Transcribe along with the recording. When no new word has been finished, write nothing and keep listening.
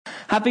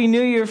Happy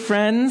New Year,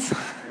 friends.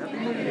 Happy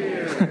New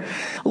Year.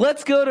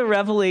 Let's go to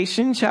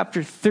Revelation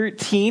chapter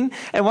 13.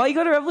 And while you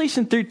go to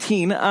Revelation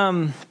 13,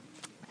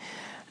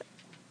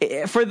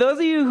 for those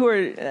of you who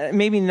are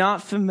maybe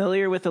not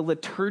familiar with the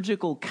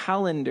liturgical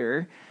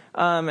calendar,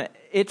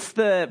 it's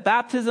the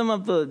baptism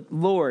of the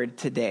Lord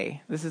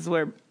today. This is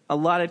where a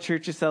lot of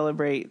churches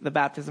celebrate the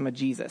baptism of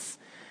Jesus.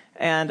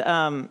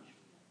 And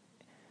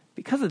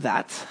because of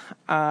that,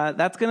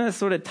 that's going to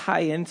sort of tie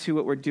into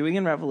what we're doing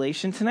in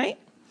Revelation tonight.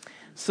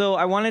 So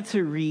I wanted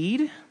to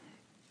read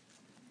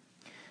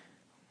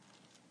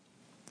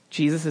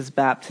Jesus'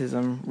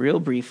 baptism real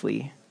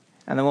briefly,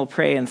 and then we'll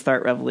pray and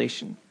start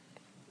Revelation.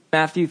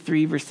 Matthew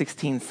 3, verse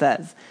 16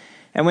 says,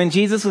 "And when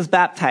Jesus was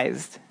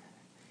baptized,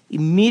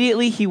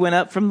 immediately he went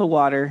up from the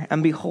water,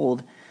 and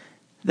behold,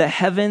 the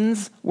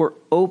heavens were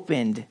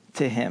opened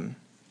to him.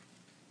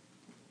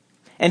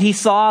 And he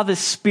saw the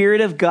Spirit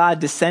of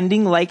God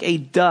descending like a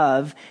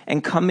dove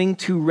and coming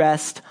to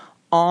rest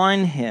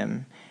on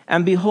him.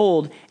 And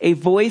behold, a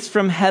voice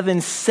from heaven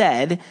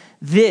said,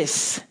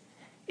 'This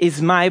is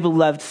my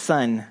beloved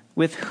Son,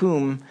 with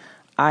whom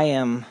I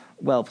am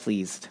well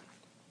pleased.'"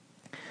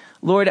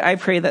 Lord, I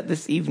pray that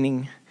this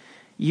evening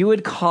you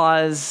would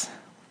cause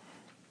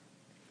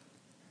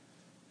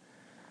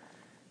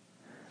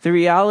the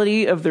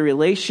reality of the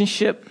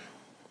relationship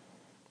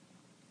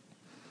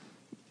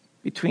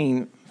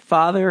between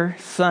Father,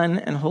 Son,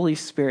 and Holy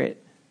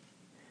Spirit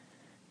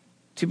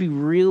to be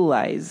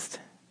realized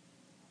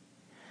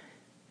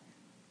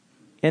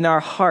in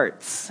our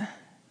hearts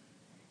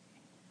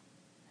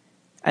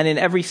and in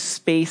every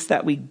space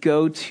that we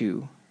go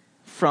to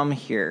from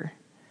here,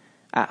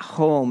 at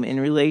home, in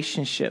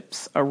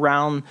relationships,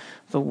 around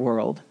the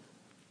world.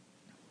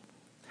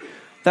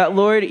 That,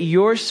 Lord,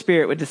 your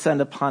Spirit would descend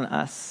upon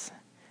us,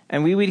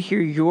 and we would hear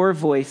your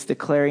voice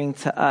declaring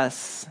to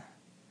us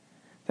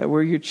that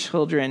we're your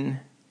children,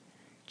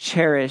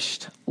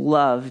 cherished,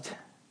 loved.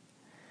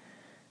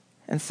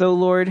 And so,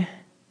 Lord,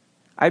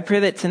 I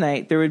pray that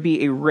tonight there would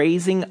be a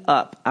raising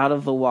up out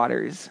of the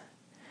waters,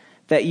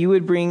 that you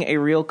would bring a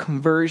real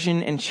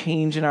conversion and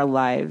change in our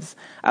lives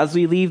as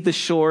we leave the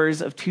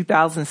shores of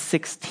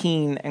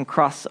 2016 and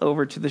cross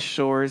over to the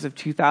shores of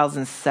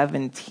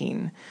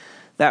 2017,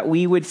 that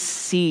we would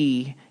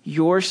see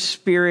your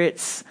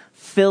Spirit's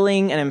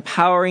filling and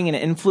empowering and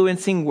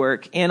influencing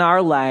work in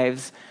our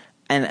lives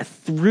and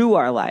through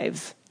our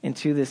lives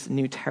into this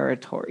new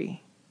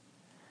territory.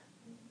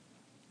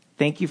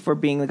 Thank you for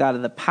being the God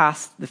of the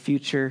past, the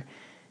future,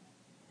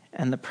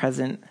 and the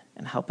present,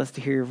 and help us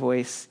to hear your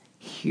voice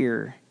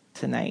here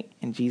tonight.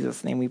 In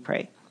Jesus' name we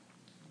pray.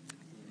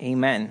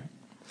 Amen.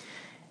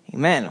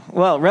 Amen.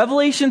 Well,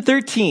 Revelation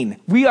 13.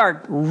 We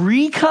are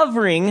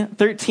recovering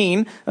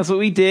 13. That's what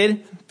we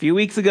did a few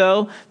weeks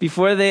ago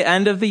before the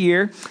end of the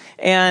year.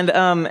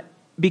 And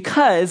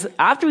because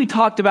after we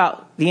talked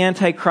about the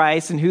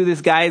Antichrist and who this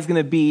guy is going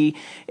to be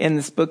in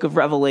this book of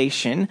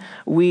Revelation,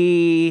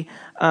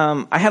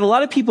 I had a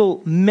lot of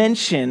people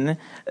mention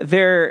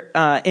their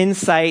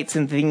insights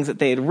and things that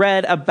they had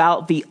read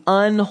about the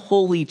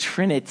unholy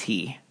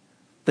Trinity,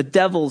 the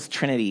devil's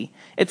Trinity.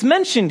 It's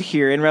mentioned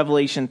here in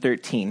Revelation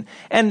 13.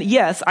 And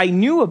yes, I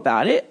knew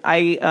about it.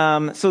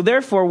 So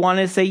therefore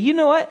wanted to say, you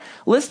know what?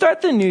 Let's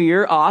start the new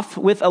year off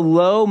with a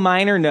low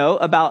minor note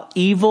about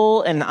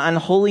evil and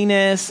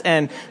unholiness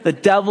and the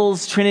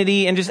devil's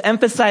Trinity, and just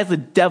emphasize the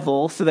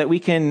devil so that we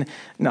can,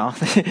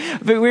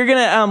 but we're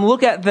going to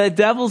look at the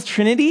devil's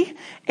Trinity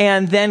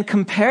and then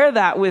compare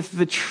that with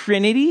the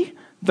Trinity,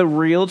 the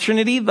real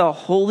Trinity, the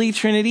Holy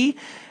Trinity.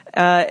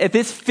 If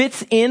this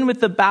fits in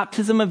with the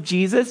baptism of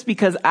Jesus,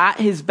 because at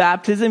his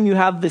baptism you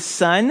have the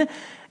Son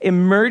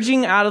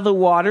emerging out of the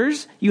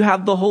waters, you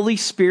have the Holy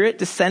Spirit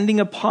descending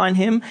upon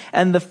him,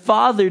 and the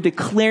Father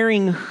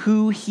declaring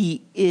who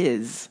he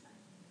is.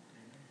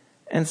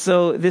 And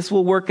so this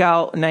will work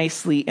out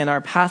nicely in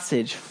our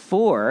passage.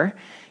 For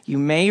you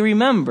may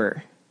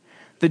remember,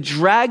 the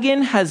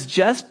dragon has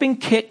just been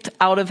kicked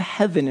out of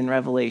heaven in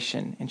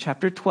Revelation, in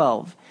chapter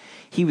 12.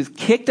 He was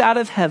kicked out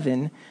of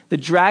heaven. The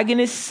dragon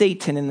is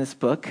Satan in this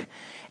book,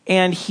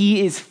 and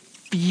he is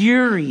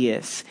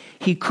furious.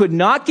 He could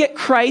not get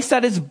Christ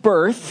at his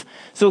birth,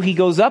 so he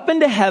goes up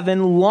into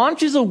heaven,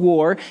 launches a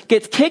war,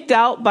 gets kicked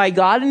out by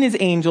God and his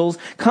angels,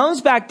 comes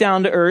back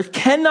down to earth,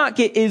 cannot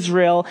get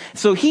Israel,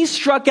 so he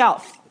struck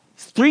out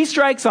 3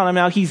 strikes on him.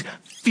 Now he's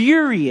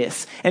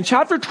furious. And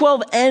chapter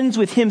 12 ends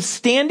with him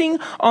standing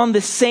on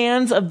the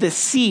sands of the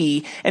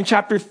sea, and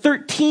chapter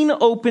 13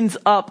 opens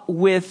up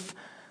with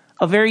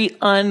a very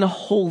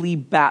unholy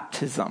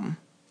baptism.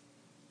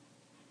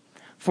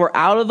 For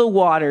out of the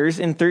waters,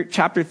 in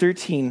chapter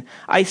 13,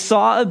 I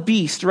saw a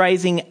beast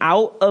rising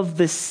out of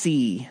the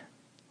sea.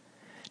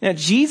 Now,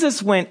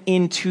 Jesus went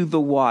into the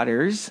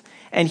waters,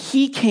 and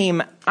he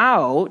came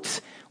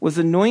out, was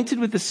anointed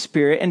with the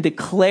Spirit, and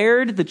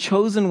declared the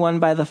chosen one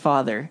by the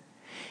Father.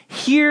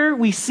 Here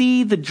we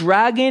see the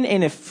dragon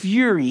in a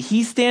fury.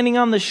 He's standing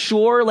on the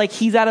shore like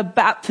he's at a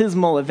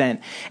baptismal event.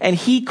 And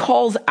he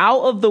calls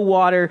out of the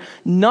water,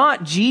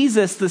 not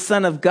Jesus, the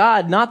Son of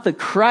God, not the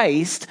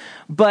Christ,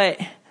 but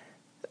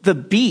the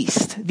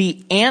beast,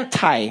 the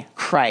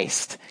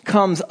antichrist,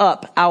 comes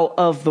up out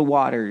of the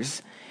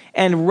waters.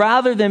 And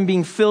rather than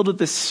being filled with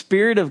the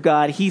Spirit of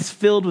God, he's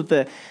filled with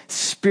the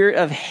spirit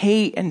of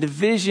hate and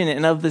division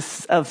and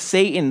of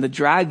Satan, the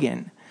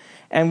dragon.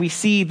 And we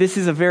see this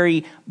is a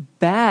very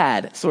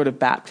bad sort of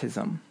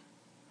baptism.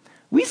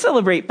 We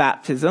celebrate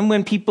baptism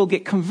when people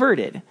get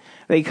converted.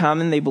 They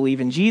come and they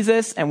believe in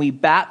Jesus, and we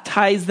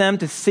baptize them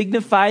to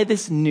signify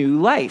this new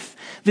life.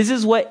 This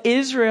is what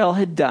Israel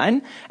had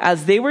done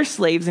as they were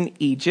slaves in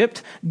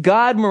Egypt.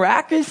 God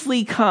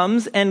miraculously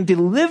comes and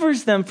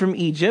delivers them from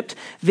Egypt.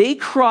 They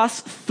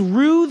cross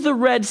through the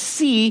Red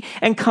Sea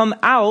and come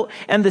out,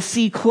 and the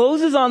sea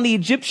closes on the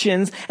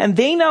Egyptians, and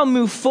they now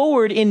move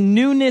forward in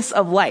newness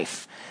of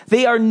life.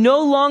 They are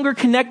no longer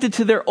connected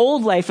to their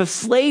old life of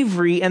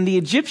slavery and the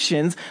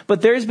Egyptians,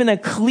 but there's been a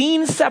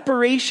clean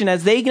separation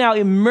as they now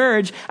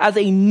emerge as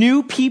a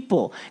new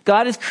people.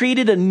 God has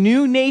created a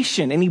new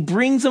nation, and he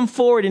brings them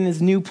forward in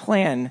his new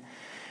plan.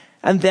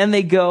 And then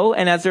they go,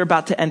 and as they're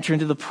about to enter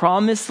into the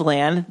promised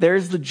land,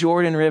 there's the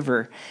Jordan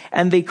River.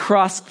 And they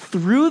cross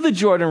through the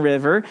Jordan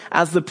River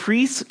as the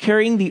priests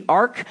carrying the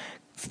ark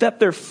step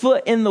their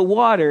foot in the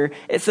water.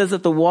 It says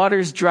that the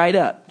water's dried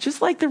up,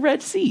 just like the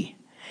Red Sea.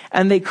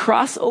 And they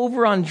cross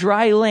over on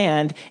dry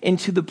land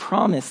into the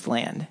promised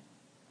land.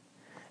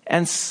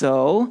 And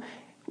so,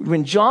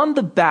 when John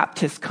the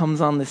Baptist comes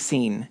on the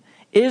scene,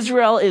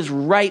 Israel is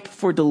ripe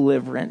for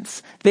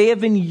deliverance. They have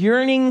been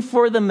yearning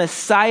for the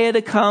Messiah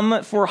to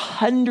come for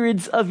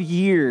hundreds of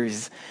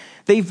years.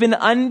 They've been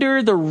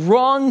under the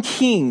wrong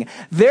king.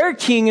 Their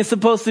king is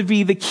supposed to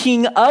be the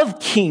King of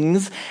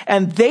Kings,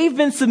 and they've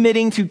been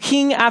submitting to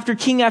king after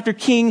king after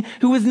king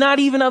who is not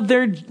even of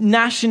their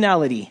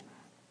nationality.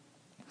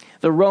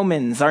 The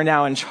Romans are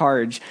now in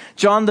charge.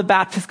 John the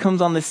Baptist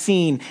comes on the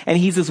scene, and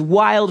he's this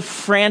wild,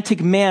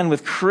 frantic man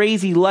with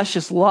crazy,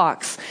 luscious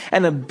locks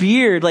and a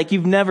beard like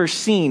you've never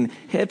seen.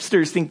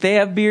 Hipsters think they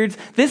have beards.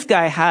 This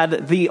guy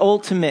had the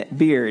ultimate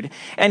beard.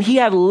 And he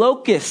had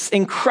locusts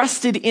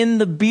encrusted in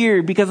the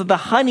beard because of the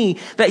honey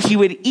that he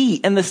would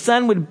eat, and the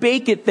sun would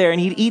bake it there, and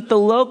he'd eat the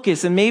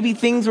locusts, and maybe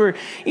things were,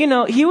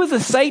 he was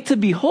a sight to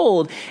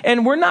behold.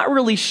 And we're not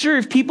really sure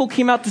if people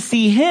came out to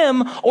see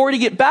him or to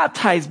get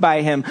baptized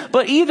by him.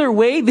 But either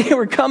way, they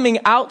were coming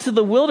out to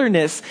the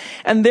wilderness,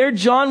 and there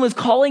John was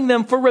calling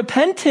them for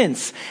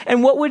repentance.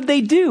 And what would they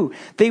do?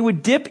 They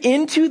would dip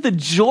into the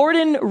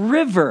Jordan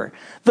River,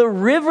 the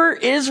river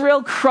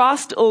Israel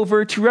crossed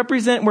over to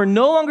represent we're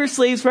no longer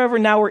slaves forever.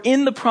 Now we're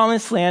in the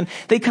promised land.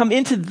 They come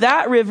into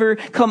that river,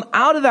 come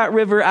out of that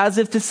river as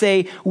if to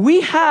say,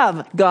 we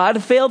have,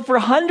 God, failed for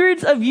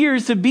hundreds of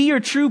years to be your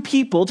true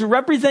people, to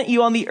represent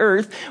you on the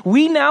earth.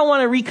 We now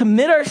want to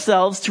recommit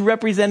ourselves to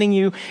representing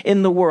you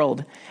in the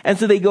world. And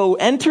so they go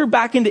enter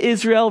back into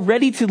Israel,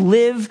 ready to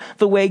live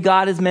the way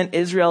God has meant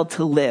Israel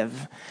to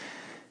live.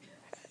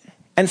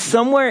 And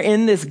somewhere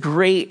in this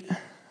great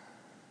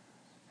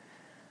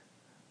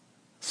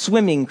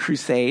swimming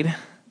crusade,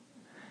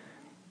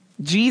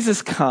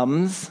 Jesus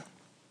comes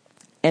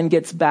and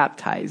gets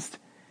baptized.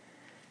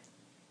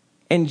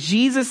 And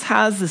Jesus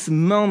has this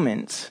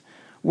moment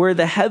where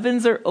the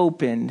heavens are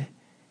opened,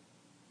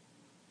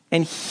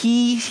 and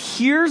he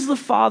hears the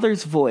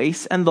Father's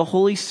voice, and the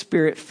Holy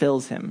Spirit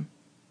fills him.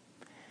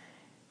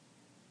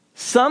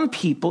 Some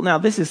people, now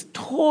this is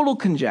total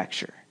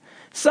conjecture,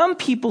 some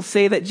people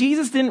say that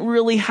Jesus didn't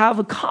really have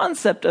a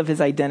concept of his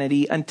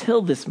identity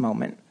until this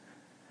moment.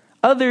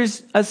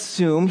 Others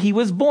assume he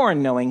was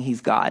born knowing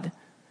he's God.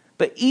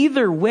 But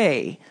either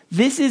way,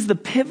 this is the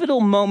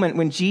pivotal moment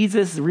when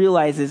Jesus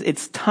realizes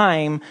it's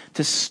time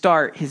to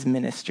start his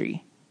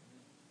ministry.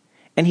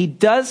 And he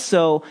does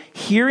so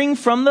hearing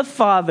from the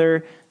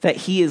Father that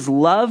he is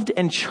loved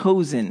and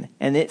chosen,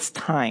 and it's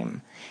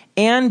time,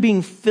 and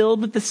being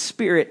filled with the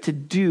Spirit to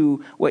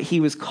do what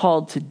he was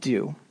called to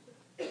do.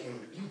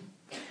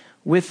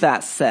 With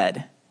that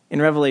said,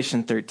 in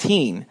Revelation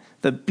 13,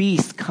 the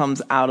beast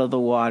comes out of the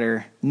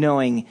water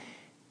knowing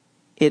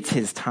it's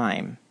his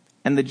time.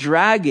 And the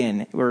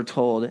dragon, we're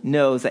told,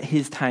 knows that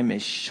his time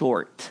is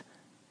short,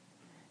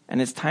 and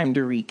it's time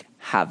to wreak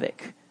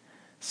havoc.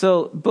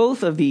 So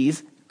both of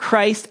these,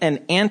 Christ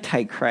and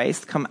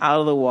Antichrist, come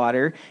out of the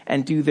water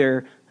and do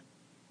their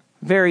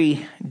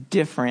very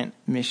different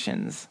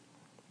missions.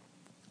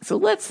 So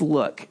let's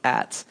look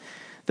at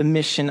the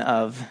mission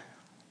of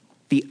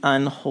the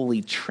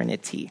unholy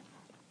Trinity.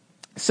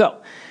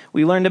 So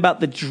we learned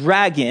about the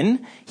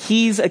dragon.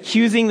 He's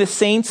accusing the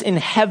saints in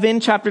heaven.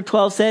 Chapter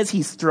 12 says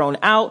he's thrown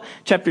out.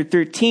 Chapter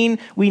 13,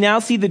 we now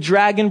see the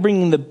dragon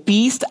bringing the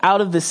beast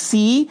out of the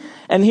sea.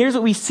 And here's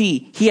what we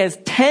see. He has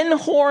 10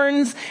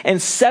 horns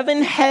and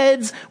 7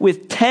 heads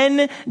with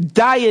 10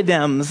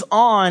 diadems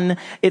on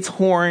its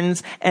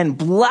horns and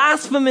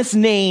blasphemous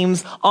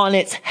names on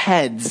its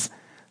heads.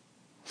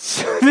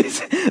 So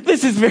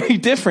this is very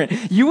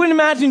different. You wouldn't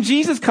imagine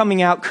Jesus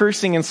coming out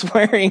cursing and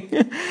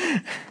swearing.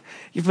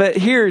 But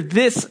here,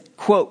 this,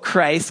 quote,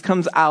 Christ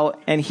comes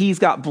out and he's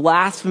got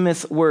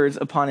blasphemous words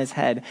upon his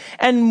head.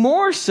 And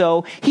more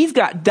so, he's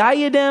got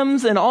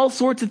diadems and all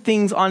sorts of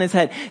things on his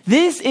head.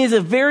 This is a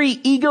very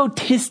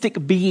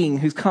egotistic being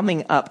who's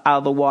coming up out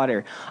of the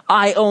water.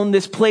 I own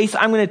this place.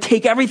 I'm going to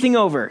take everything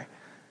over.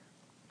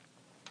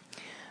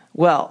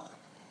 Well,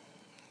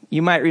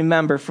 you might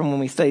remember from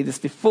when we studied this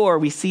before,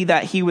 we see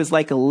that he was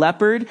like a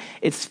leopard,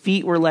 its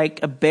feet were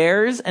like a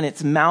bear's, and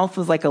its mouth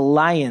was like a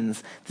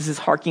lion's. This is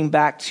harking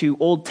back to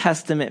Old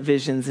Testament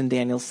visions in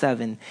Daniel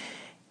 7.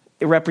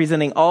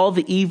 Representing all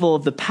the evil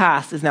of the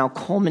past is now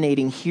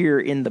culminating here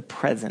in the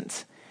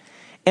present.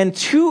 And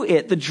to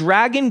it, the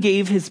dragon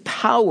gave his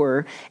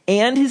power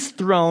and his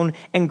throne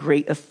and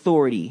great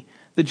authority.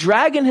 The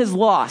dragon has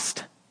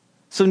lost.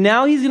 So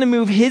now he's going to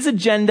move his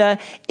agenda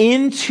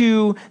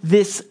into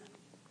this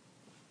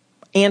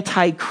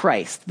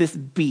Antichrist, this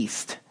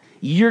beast.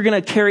 You're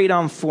going to carry it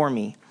on for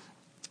me.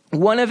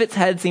 One of its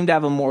heads seemed to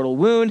have a mortal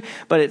wound,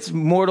 but its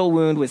mortal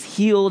wound was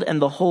healed,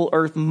 and the whole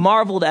earth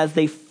marveled as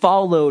they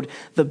followed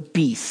the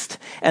beast.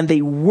 And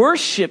they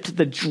worshipped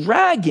the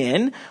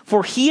dragon,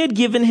 for he had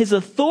given his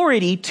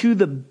authority to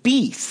the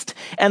beast.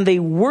 And they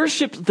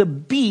worshipped the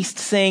beast,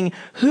 saying,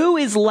 "Who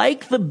is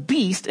like the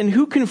beast, and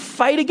who can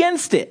fight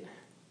against it?"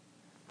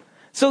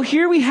 So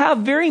here we have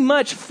very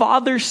much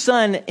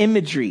father-son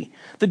imagery.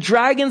 The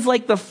dragon's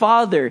like the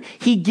father.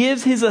 He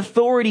gives his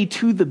authority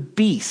to the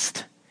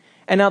beast.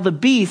 And now the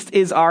beast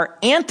is our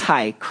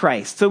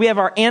antichrist. So we have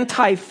our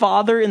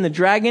anti-father in the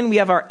dragon. We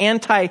have our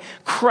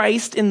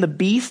antichrist in the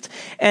beast.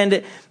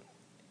 And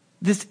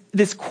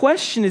this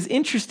question is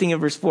interesting in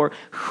verse 4.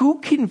 Who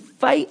can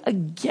fight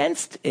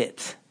against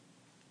it?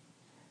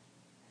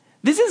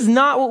 This is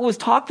not what was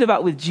talked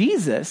about with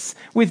Jesus.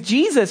 With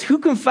Jesus, who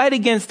can fight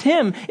against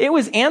him? It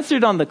was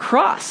answered on the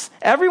cross.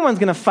 Everyone's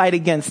going to fight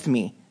against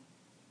me.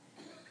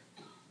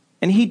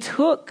 And he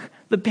took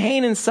the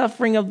pain and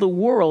suffering of the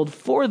world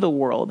for the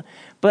world.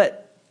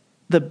 But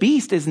the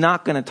beast is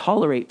not going to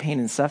tolerate pain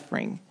and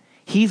suffering.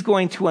 He's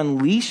going to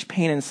unleash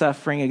pain and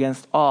suffering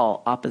against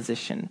all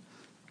opposition.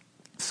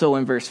 So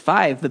in verse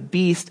 5, the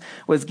beast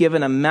was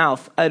given a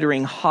mouth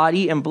uttering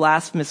haughty and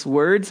blasphemous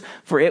words,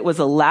 for it was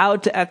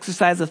allowed to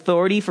exercise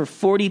authority for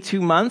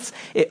 42 months.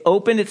 It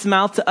opened its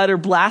mouth to utter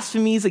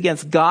blasphemies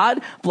against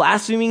God,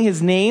 blaspheming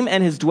his name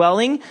and his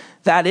dwelling.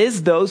 That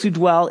is, those who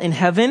dwell in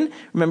heaven.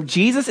 Remember,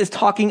 Jesus is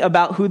talking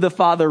about who the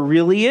Father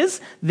really is.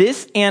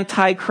 This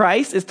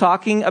Antichrist is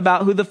talking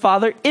about who the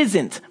Father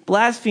isn't,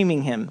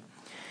 blaspheming him.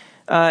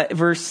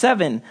 Verse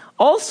 7,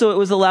 also it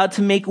was allowed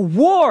to make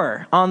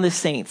war on the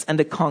saints and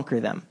to conquer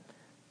them.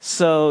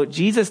 So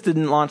Jesus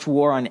didn't launch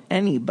war on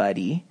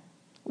anybody.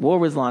 War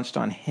was launched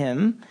on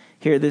him.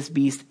 Here this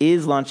beast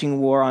is launching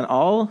war on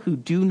all who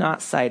do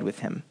not side with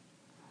him.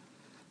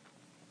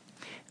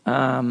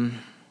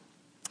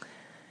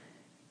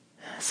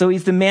 So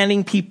he's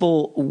demanding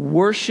people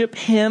worship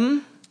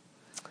him.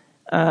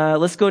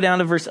 Let's go down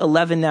to verse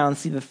 11 now and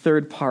see the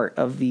third part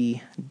of the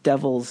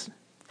devil's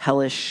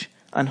hellish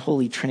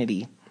unholy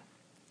trinity.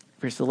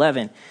 Verse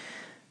 11.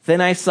 Then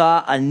I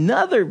saw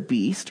another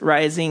beast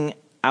rising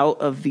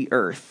out of the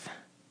earth.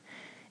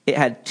 It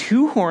had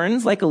 2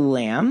 horns like a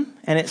lamb,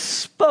 and it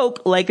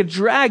spoke like a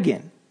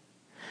dragon.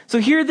 So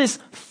here this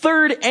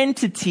third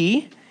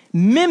entity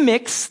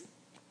mimics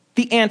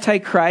the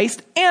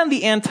Antichrist and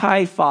the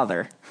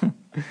anti-father.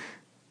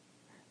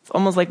 It's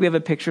almost like we have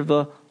a picture of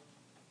the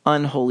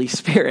unholy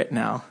spirit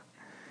now.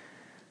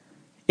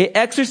 It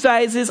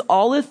exercises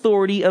all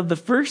authority of the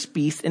first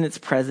beast in its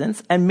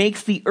presence and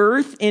makes the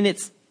earth and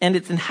its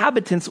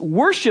inhabitants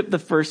worship the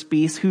first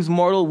beast whose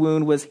mortal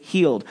wound was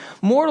healed.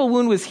 Mortal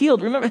wound was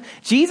healed. Remember,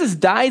 Jesus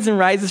dies and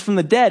rises from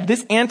the dead.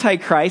 This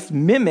Antichrist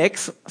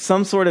mimics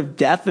some sort of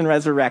death and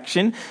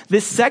resurrection.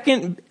 This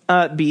second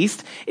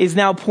beast is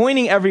now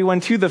pointing everyone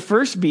to the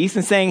first beast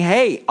and saying,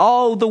 hey,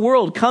 all the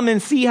world, come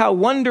and see how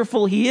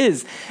wonderful he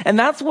is. And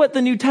that's what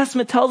the New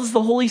Testament tells us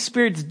the Holy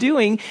Spirit's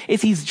doing,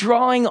 is he's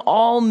drawing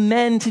all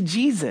men to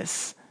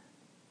Jesus.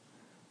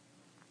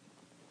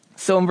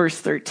 So in verse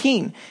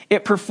 13,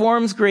 it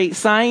performs great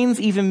signs,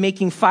 even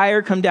making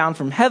fire come down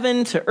from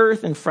heaven to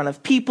earth in front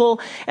of people.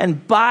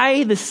 And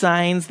by the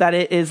signs that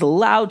it is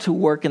allowed to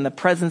work in the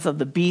presence of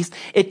the beast,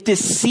 it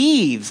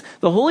deceives.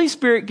 The Holy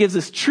Spirit gives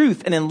us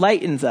truth and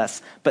enlightens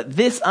us. But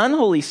this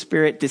unholy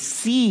spirit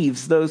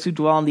deceives those who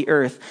dwell on the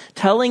earth,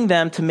 telling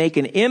them to make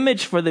an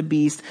image for the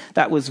beast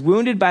that was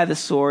wounded by the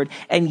sword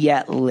and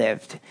yet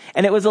lived.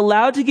 And it was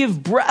allowed to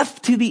give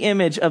breath to the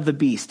image of the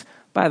beast.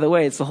 By the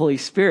way, it's the Holy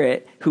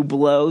Spirit who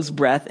blows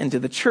breath into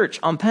the church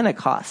on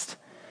Pentecost.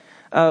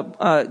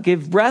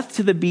 Give breath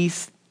to the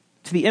beast,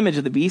 to the image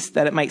of the beast,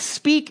 that it might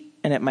speak,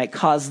 and it might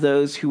cause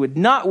those who would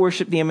not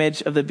worship the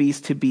image of the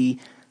beast to be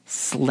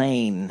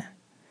slain.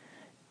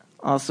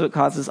 Also, it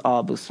causes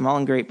all, both small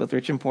and great, both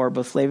rich and poor,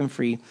 both slave and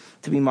free,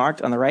 to be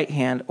marked on the right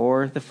hand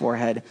or the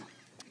forehead,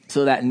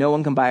 so that no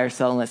one can buy or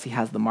sell unless he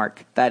has the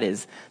mark. That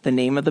is, the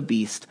name of the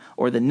beast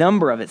or the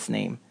number of its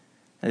name.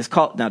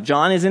 Now,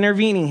 John is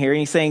intervening here, and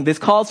he's saying, this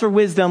calls for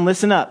wisdom,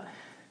 listen up.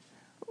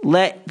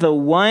 Let the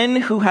one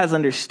who has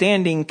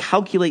understanding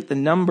calculate the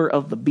number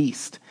of the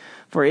beast,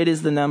 for it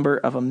is the number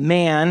of a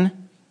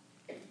man,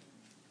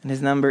 and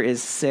his number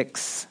is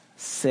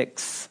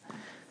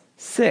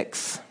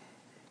 666.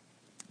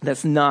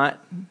 That's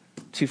not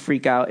to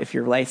freak out if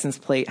your license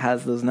plate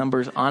has those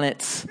numbers on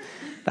it.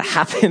 That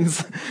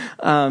happens.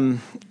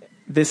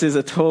 This is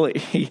a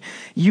totally,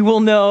 you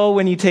will know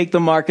when you take the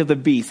mark of the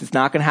beast. It's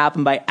not going to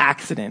happen by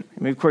accident.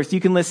 I mean, of course,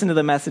 you can listen to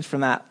the message from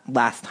that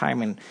last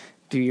time and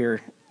do your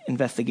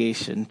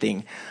investigation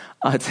thing.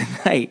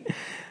 Tonight,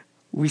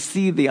 we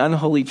see the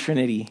unholy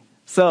Trinity.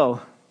 So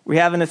we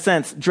have, in a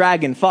sense,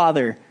 dragon,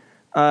 father,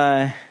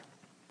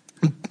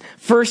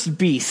 first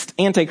beast,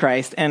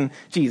 Antichrist, and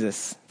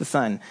Jesus, the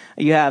Son.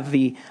 You have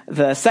the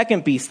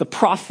second beast, the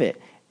prophet,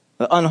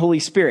 the unholy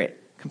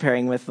spirit,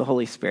 comparing with the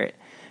Holy Spirit.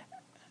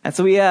 And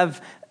so we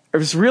have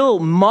this real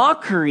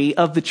mockery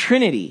of the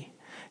Trinity.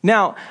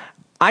 Now,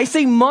 I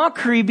say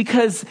mockery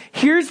because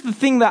here's the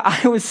thing that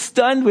I was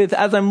stunned with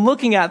as I'm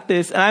looking at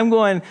this, and I'm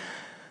going,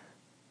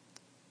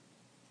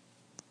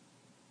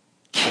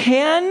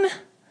 can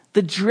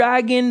the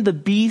dragon, the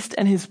beast,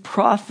 and his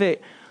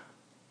prophet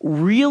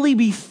really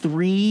be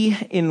three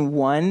in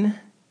one?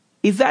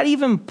 Is that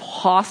even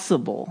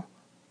possible?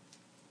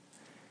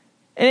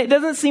 And it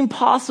doesn't seem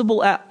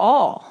possible at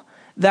all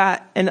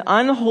that an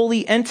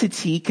unholy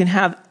entity can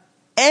have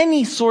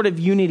any sort of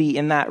unity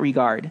in that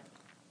regard.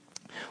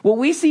 What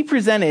we see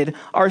presented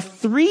are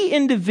three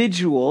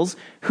individuals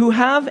who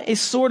have a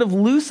sort of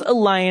loose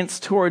alliance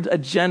towards a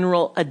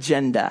general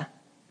agenda.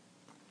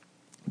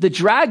 The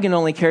dragon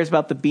only cares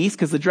about the beast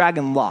because the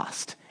dragon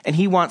lost, and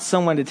he wants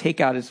someone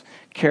to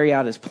carry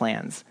out his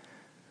plans.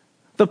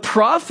 The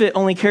prophet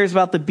only cares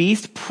about the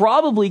beast,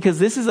 probably because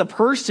this is a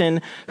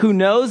person who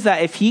knows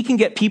that if he can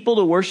get people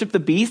to worship the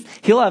beast,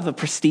 he'll have a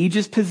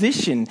prestigious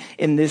position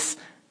in this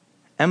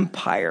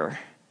empire.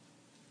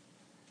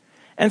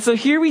 And so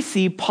here we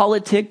see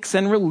politics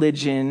and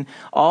religion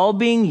all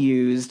being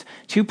used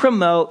to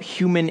promote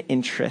human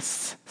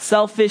interests,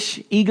 selfish,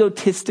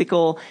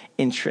 egotistical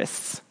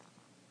interests.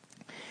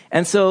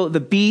 And so the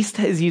beast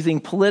is using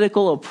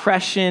political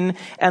oppression,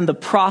 and the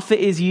prophet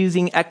is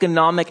using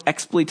economic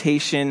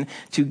exploitation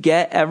to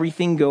get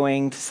everything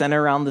going to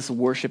center around this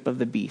worship of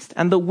the beast.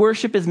 And the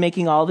worship is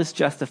making all this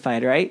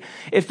justified, right?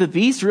 If the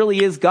beast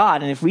really is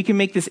God, and if we can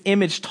make this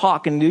image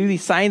talk and do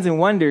these signs and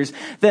wonders,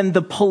 then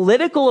the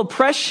political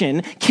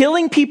oppression,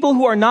 killing people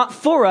who are not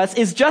for us,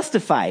 is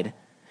justified.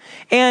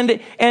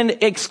 And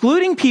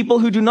excluding people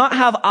who do not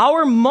have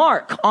our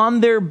mark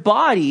on their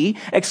body,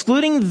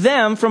 excluding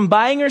them from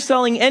buying or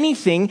selling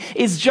anything,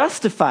 is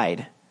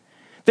justified.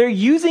 They're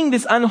using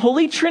this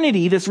unholy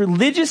trinity, this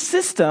religious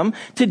system,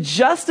 to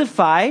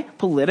justify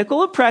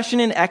political oppression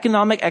and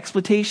economic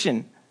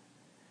exploitation.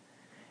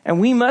 And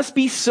we must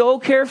be so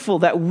careful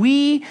that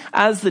we,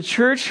 as the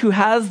church who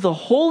has the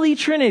Holy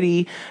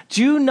Trinity,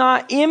 do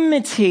not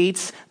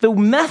imitate the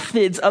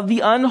methods of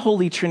the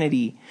unholy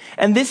Trinity.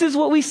 And this is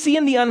what we see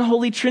in the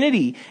unholy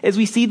Trinity, is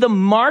we see the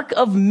mark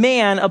of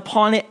man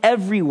upon it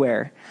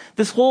everywhere.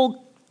 This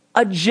whole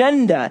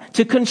agenda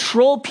to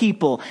control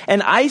people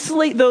and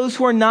isolate those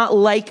who are not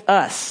like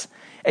us.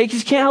 I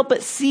just can't help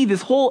but see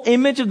this whole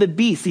image of the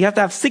beast. You have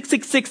to have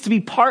 666 to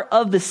be part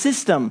of the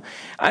system.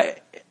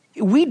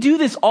 We do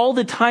this all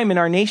the time in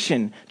our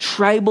nation.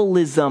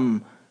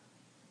 Tribalism.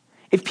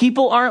 If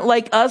people aren't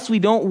like us, we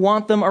don't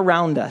want them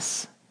around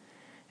us.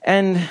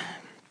 And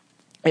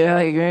you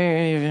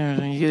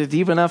get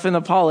deep enough into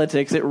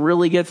politics, it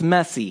really gets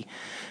messy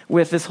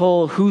with this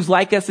whole who's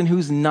like us and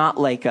who's not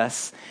like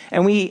us.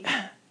 And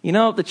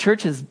the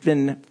church has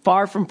been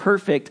far from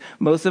perfect.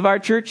 Most of our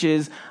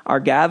churches are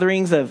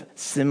gatherings of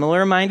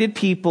similar-minded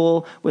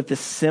people with a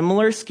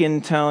similar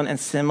skin tone and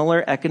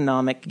similar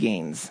economic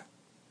gains.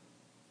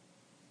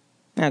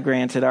 Now,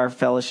 granted, our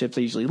fellowships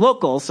are usually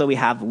local, so we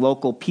have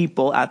local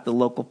people at the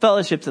local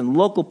fellowships, and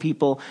local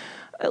people,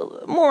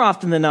 more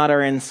often than not,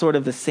 are in sort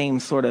of the same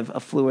sort of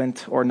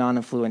affluent or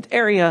non-affluent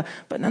area.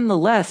 But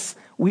nonetheless,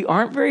 we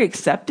aren't very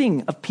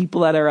accepting of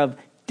people that are of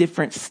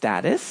different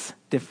status,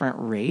 different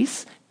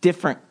race,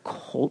 different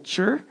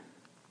culture.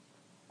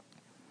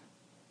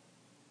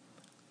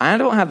 I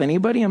don't have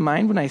anybody in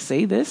mind when I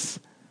say this.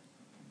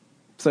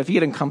 So if you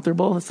get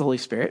uncomfortable, it's the Holy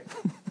Spirit.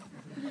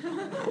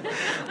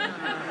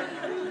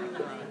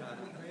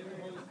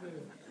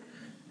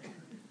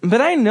 But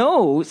I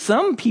know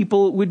some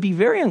people would be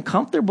very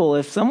uncomfortable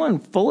if someone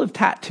full of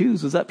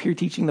tattoos was up here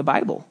teaching the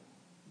Bible.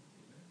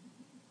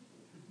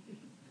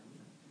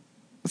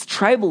 It's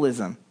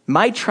tribalism.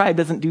 My tribe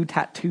doesn't do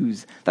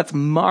tattoos. That's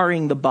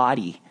marring the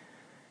body.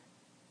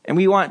 And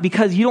we want,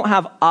 because you don't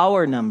have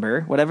our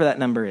number, whatever that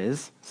number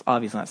is, it's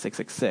obviously not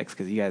 666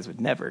 because you guys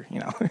would never,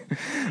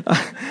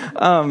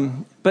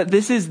 But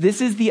this is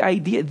the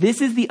idea. This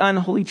is the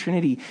unholy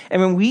Trinity.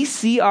 And when we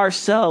see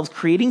ourselves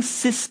creating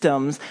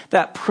systems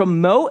that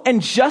promote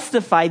and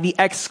justify the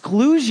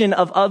exclusion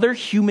of other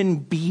human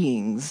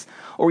beings,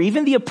 or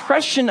even the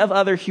oppression of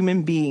other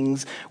human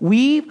beings,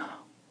 we,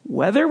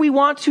 whether we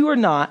want to or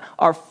not,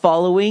 are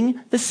following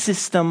the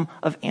system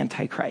of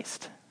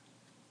Antichrist.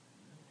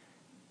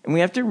 And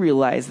we have to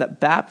realize that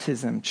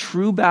baptism,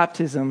 true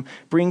baptism,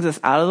 brings us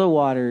out of the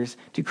waters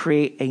to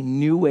create a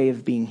new way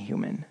of being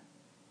human.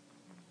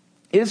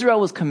 Israel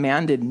was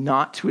commanded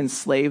not to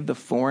enslave the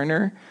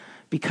foreigner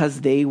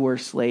because they were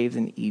slaves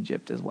in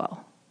Egypt as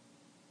well.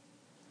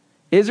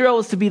 Israel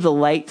was to be the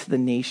light to the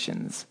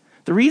nations.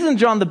 The reason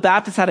John the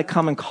Baptist had to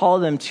come and call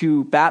them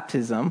to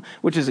baptism,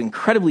 which is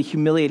incredibly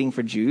humiliating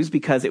for Jews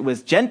because it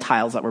was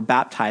Gentiles that were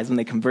baptized when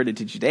they converted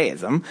to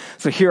Judaism.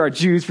 So here are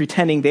Jews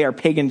pretending they are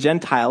pagan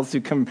Gentiles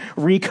who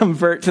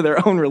reconvert to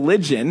their own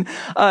religion.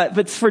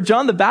 But for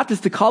John the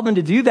Baptist to call them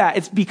to do that,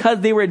 it's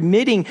because they were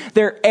admitting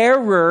their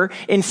error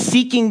in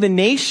seeking the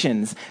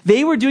nations.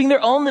 They were doing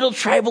their own little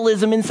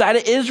tribalism inside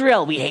of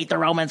Israel. We hate the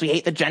Romans. We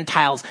hate the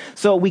Gentiles.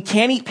 So we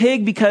can't eat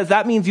pig because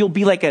that means you'll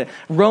be like a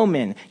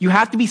Roman. You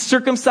have to be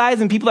circumcised,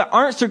 and people that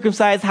aren't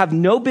circumcised have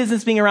no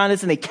business being around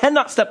us, and they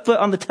cannot step foot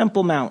on the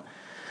Temple Mount.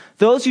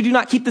 Those who do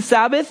not keep the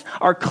Sabbath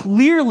are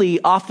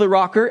clearly off the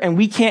rocker, and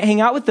we can't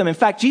hang out with them. In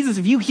fact, Jesus,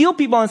 if you heal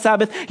people on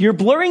Sabbath, you're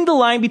blurring the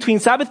line between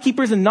Sabbath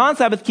keepers and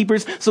non-Sabbath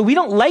keepers, so we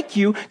don't like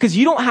you because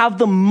you don't have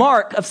the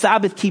mark of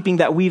Sabbath keeping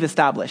that we've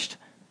established.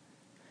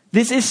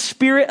 This is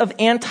spirit of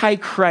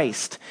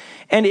Antichrist.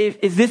 And if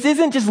this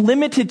isn't just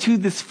limited to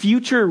this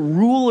future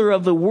ruler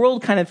of the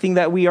world kind of thing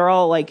that we are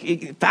all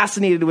like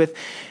fascinated with.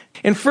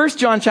 In 1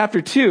 John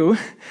chapter 2,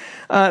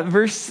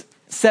 verse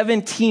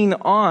 17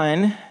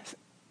 on,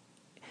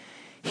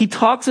 he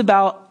talks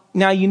about,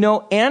 now you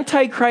know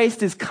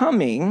Antichrist is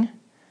coming,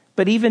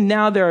 but even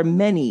now there are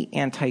many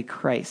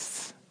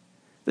Antichrists.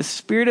 The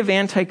spirit of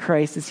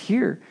Antichrist is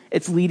here.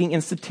 It's leading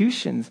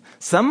institutions.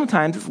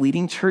 Sometimes it's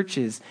leading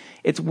churches.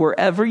 It's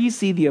wherever you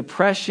see the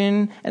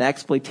oppression and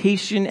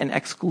exploitation and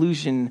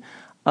exclusion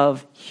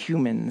of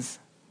humans.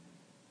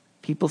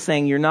 People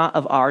saying, you're not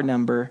of our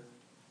number.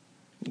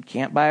 You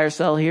can't buy or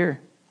sell here.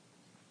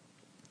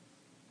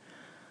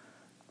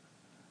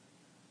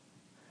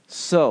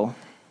 So,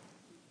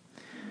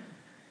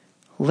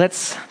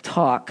 let's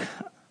talk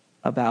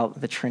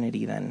about the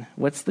Trinity then.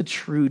 What's the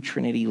true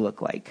Trinity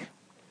look like?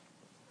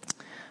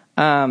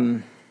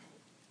 The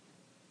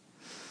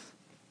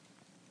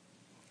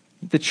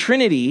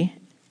Trinity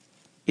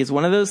is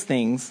one of those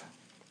things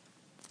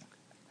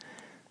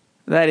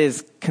that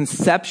is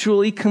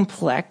conceptually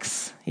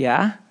complex.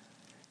 Yeah?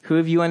 Who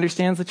of you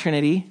understands the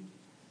Trinity?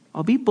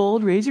 I'll be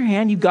bold. Raise your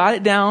hand. You got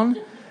it down.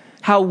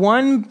 How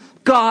one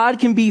God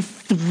can be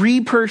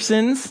three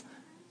persons.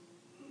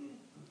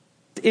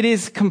 It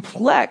is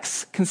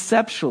complex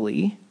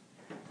conceptually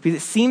because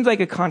it seems like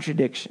a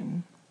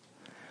contradiction.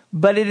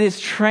 But it is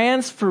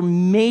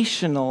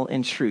transformational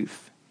in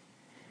truth.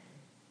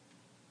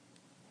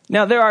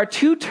 Now, there are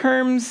two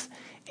terms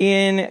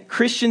in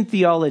Christian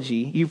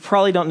theology. You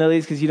probably don't know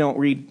these because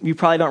you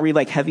probably don't read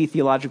like heavy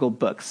theological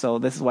books. So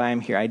this is why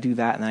I'm here. I do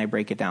that and then I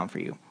break it down for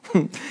you.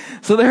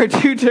 So there are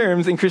two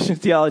terms in Christian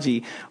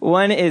theology.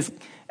 One is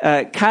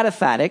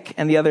cataphatic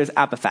and the other is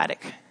apophatic.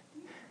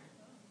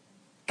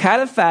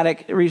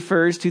 Cataphatic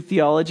refers to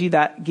theology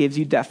that gives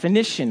you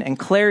definition and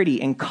clarity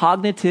and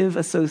cognitive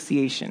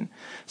association.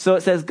 So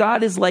it says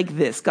God is like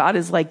this, God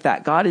is like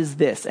that, God is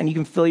this, and you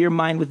can fill your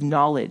mind with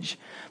knowledge.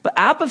 But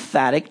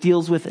apophatic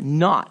deals with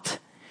not.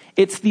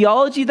 It's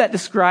theology that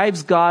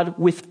describes God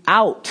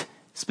without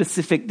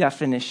specific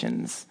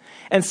definitions.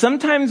 And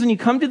sometimes when you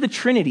come to the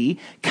Trinity,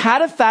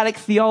 cataphatic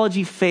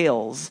theology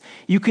fails.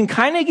 You can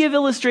kind of give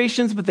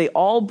illustrations, but they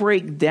all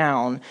break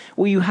down.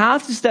 What you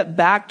have to step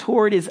back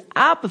toward is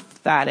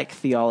apophatic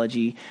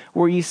theology,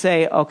 where you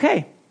say,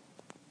 okay,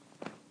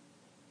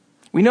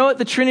 we know what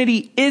the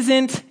Trinity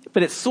isn't,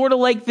 but it's sort of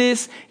like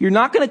this. You're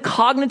not going to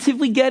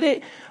cognitively get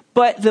it,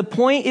 but the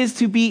point is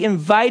to be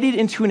invited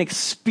into an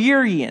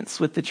experience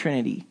with the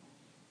Trinity.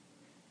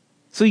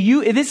 So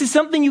this is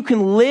something you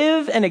can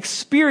live and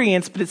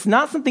experience, but it's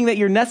not something that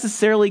you're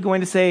necessarily going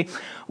to say,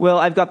 well,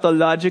 I've got the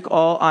logic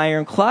all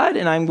ironclad,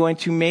 and I'm going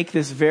to make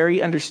this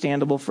very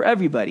understandable for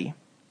everybody.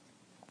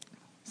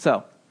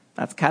 So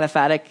that's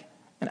cataphatic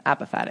and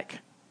apophatic.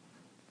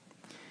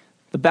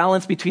 The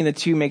balance between the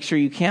two makes sure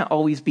you can't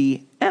always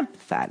be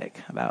emphatic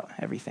about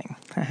everything.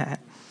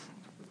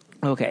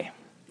 Okay.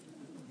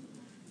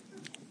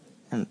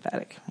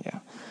 Emphatic, yeah.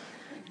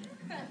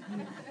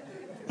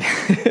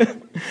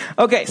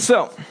 Okay,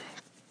 so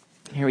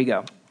here we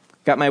go.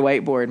 Got my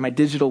whiteboard, my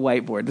digital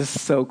whiteboard. This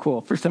is so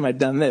cool. First time I've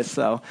done this,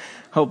 so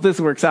hope this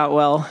works out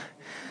well.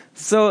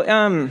 So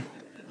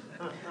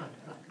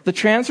the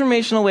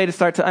transformational way to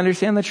start to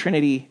understand the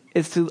Trinity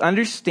is to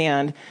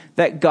understand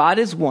that God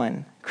is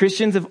one.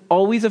 Christians have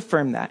always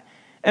affirmed that.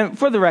 And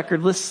for the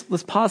record, let's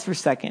pause for a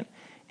second.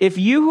 If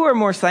you who are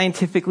more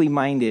scientifically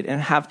minded and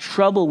have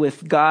trouble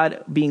with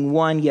God being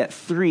one yet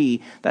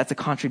three, that's a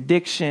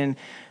contradiction,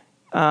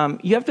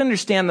 you have to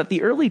understand that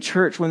the early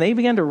church, when they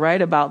began to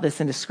write about this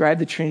and describe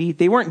the Trinity,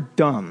 they weren't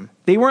dumb.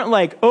 They weren't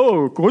like,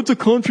 oh, what's a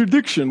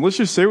contradiction? Let's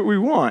just say what we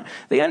want.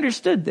 They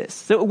understood this.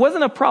 So it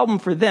wasn't a problem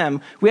for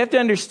them. We have to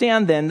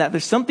understand then that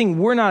there's something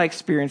we're not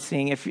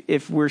experiencing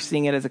if we're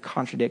seeing it as a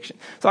contradiction.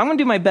 So I'm going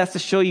to do my best to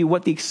show you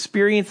what the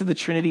experience of the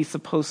Trinity is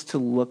supposed to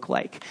look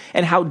like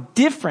and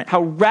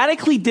how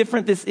radically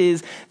different this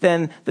is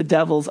than the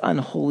devil's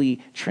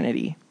unholy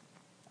Trinity.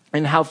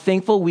 And how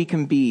thankful we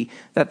can be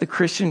that the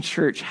Christian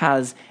church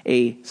has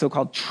a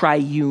so-called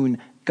triune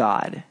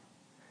God.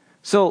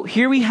 So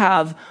here we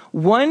have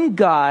one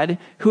God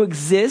who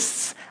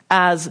exists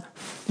as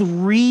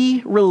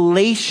three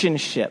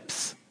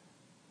relationships.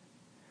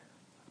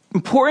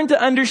 Important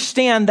to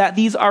understand that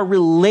these are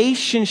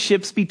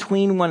relationships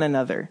between one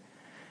another.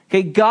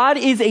 Okay, God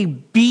is a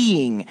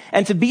being,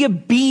 and to be a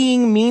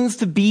being means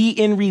to be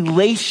in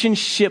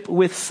relationship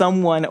with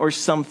someone or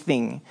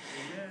something.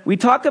 We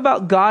talk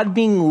about God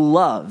being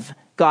love.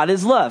 God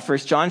is love, 1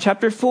 John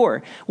chapter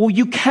 4. Well,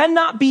 you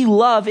cannot be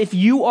love if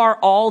you are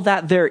all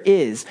that there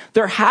is.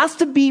 There has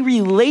to be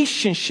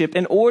relationship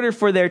in order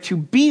for there to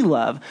be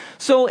love.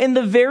 So in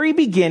the very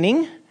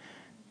beginning,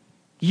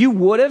 you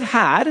would have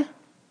had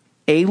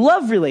a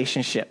love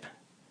relationship.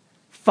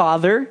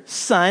 Father,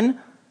 Son,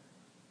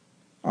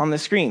 on the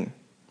screen.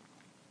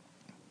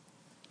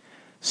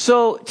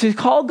 So to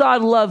call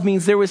God love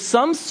means there was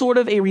some sort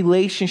of a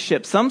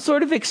relationship, some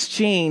sort of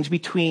exchange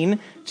between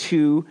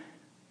two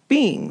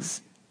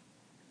beings.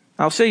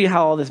 I'll show you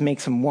how all this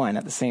makes them one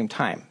at the same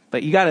time.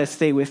 But you got to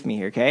stay with me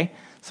here, okay?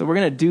 So we're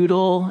going to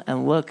doodle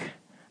and look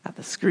at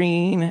the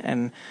screen,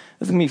 and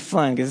this is going to be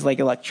fun because it's like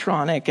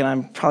electronic, and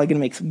I'm probably going to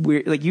make some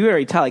weird, like you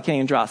already tell, I can't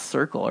even draw a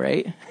circle,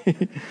 right?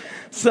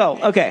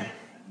 So, okay.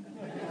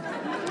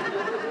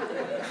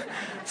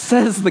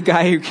 Says the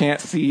guy who can't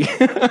see.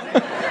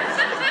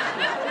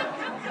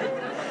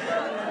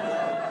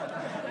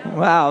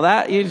 Wow,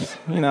 that,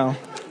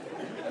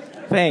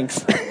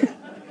 thanks.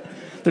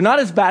 They're not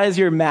as bad as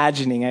you're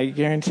imagining, I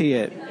guarantee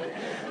it.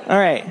 All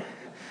right.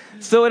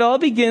 So it all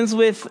begins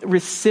with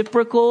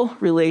reciprocal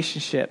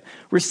relationship.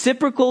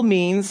 Reciprocal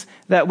means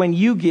that when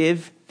you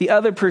give, the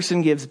other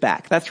person gives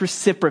back. That's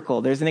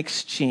reciprocal. There's an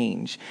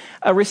exchange.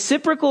 A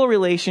reciprocal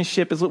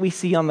relationship is what we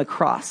see on the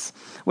cross.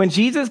 When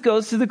Jesus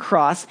goes to the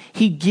cross,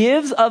 he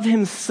gives of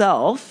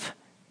himself,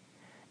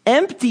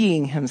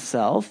 emptying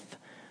himself,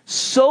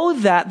 so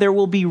that there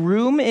will be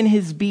room in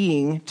his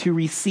being to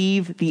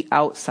receive the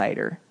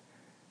outsider.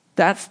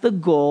 That's the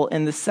goal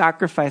in the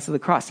sacrifice of the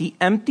cross. He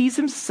empties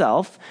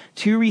himself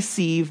to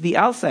receive the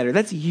outsider.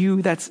 That's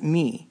you, that's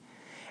me.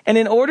 And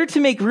in order to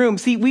make room,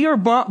 see, we are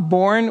not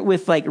born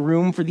with like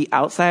room for the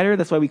outsider.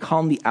 That's why we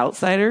call them the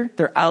outsider.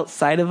 They're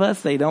outside of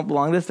us. They don't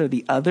belong to us. They're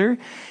the other.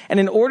 And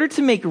in order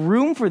to make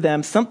room for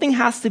them, something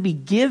has to be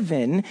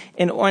given.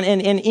 And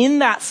in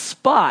that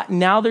spot,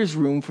 now there's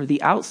room for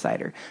the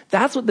outsider.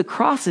 That's what the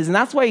cross is. And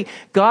that's why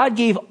God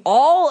gave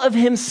all of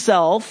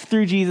himself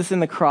through Jesus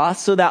in the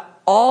cross so that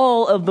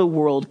all of the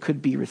world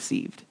could be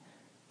received.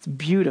 It's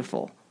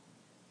beautiful.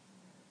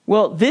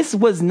 Well, this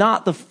was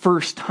not the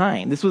first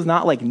time. This was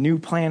not like new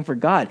plan for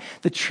God.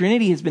 The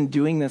Trinity has been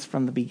doing this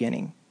from the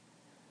beginning.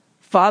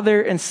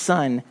 Father and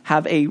Son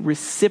have a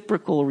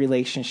reciprocal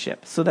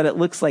relationship so that it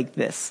looks like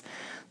this.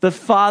 The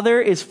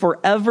Father is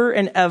forever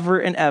and ever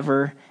and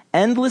ever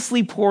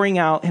endlessly pouring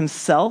out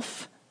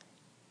himself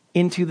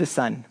into the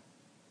Son.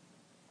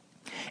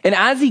 And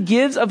as he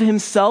gives of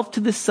himself to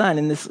the Son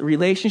in this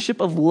relationship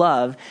of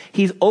love,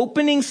 he's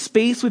opening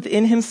space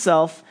within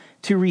himself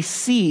to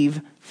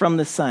receive from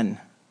the Son.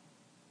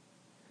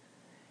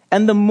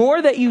 And the more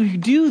that you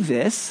do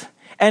this,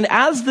 and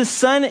as the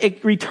Son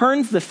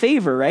returns the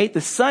favor, right?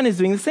 The Son is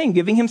doing the same,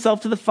 giving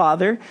himself to the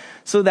Father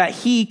so that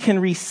he can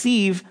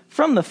receive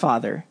from the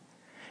Father.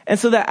 And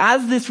so that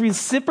as this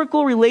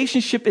reciprocal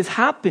relationship is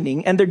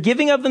happening and they're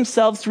giving of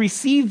themselves to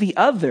receive the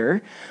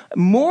other,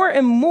 more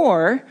and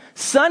more,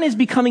 Son is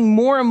becoming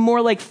more and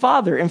more like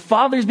Father, and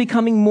Father is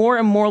becoming more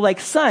and more like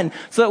Son.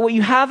 So that what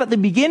you have at the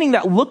beginning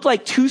that looked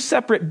like two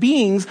separate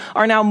beings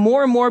are now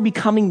more and more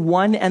becoming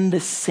one and the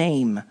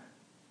same.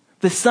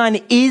 The Son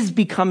is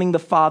becoming the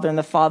Father, and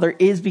the Father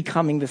is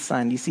becoming the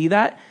Son. Do you see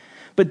that?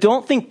 But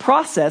don't think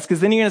process,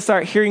 because then you're going to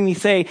start hearing me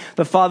say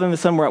the Father and the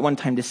Son were at one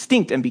time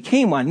distinct and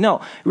became one.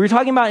 No, we were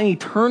talking about an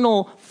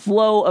eternal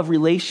flow of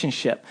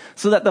relationship,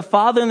 so that the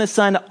Father and the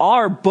Son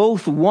are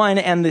both one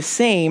and the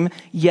same,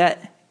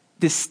 yet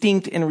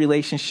distinct in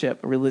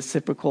relationship, a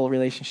reciprocal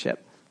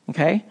relationship.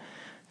 Okay?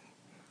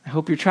 I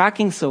hope you're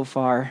tracking so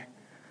far.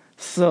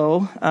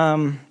 So,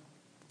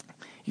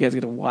 you guys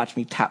get to watch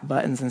me tap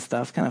buttons and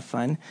stuff. Kind of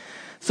fun.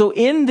 So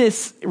in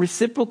this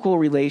reciprocal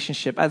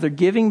relationship, as they're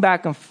giving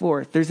back and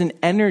forth, there's an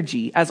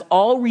energy, as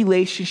all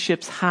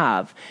relationships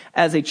have.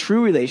 As a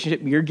true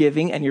relationship, you're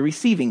giving and you're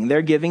receiving.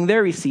 They're giving,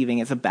 they're receiving.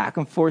 It's a back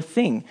and forth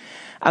thing.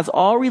 As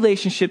all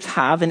relationships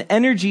have, an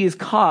energy is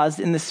caused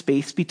in the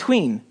space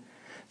between.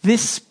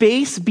 This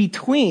space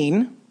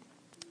between,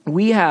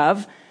 we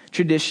have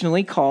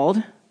traditionally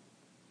called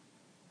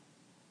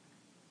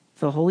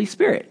the Holy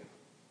Spirit.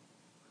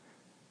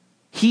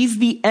 He's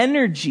the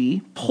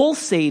energy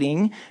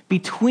pulsating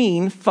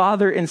between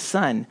Father and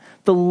Son.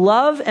 The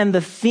love and the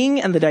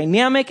thing and the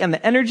dynamic and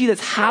the energy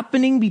that's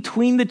happening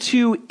between the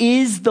two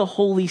is the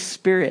Holy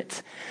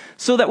Spirit.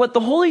 So that what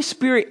the Holy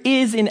Spirit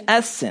is in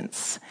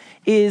essence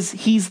is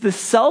he's the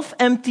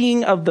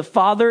self-emptying of the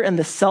Father and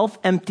the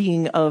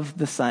self-emptying of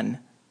the Son.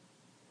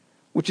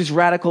 Which is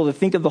radical to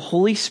think of the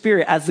Holy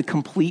Spirit as the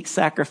complete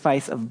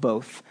sacrifice of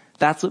both.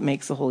 That's what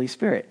makes the Holy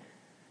Spirit.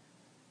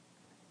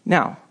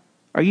 Now,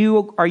 are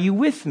you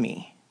with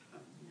me?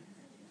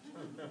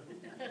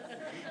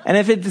 And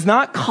if it is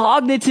not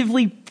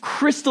cognitively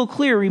crystal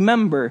clear,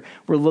 remember,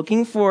 we're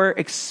looking for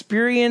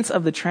experience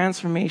of the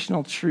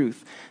transformational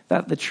truth,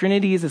 that the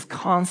Trinity is this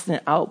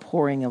constant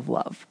outpouring of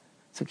love.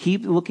 So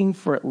keep looking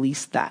for at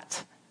least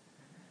that.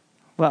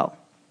 Well,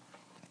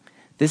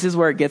 this is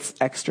where it gets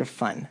extra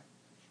fun.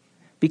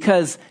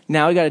 Because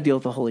now we got to deal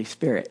with the Holy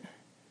Spirit.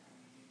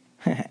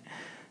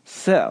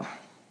 So,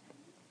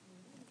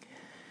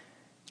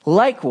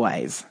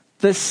 likewise,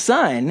 the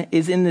Son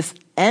is in this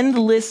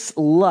endless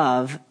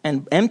love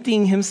and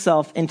emptying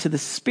himself into the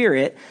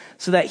Spirit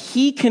so that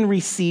he can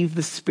receive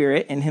the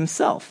Spirit in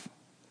himself.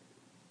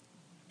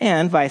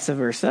 And vice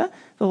versa,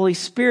 the Holy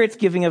Spirit's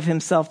giving of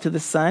himself to the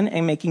Son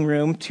and making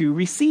room to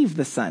receive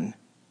the Son.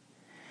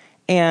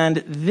 And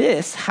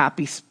this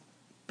happy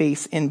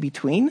space in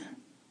between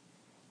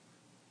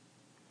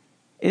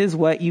is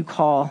what you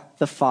call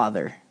the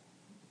Father.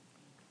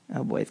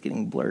 Oh boy, it's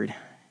getting blurred.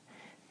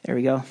 There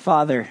we go,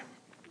 Father.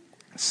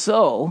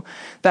 So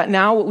that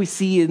now what we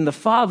see in the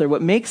Father,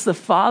 what makes the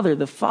Father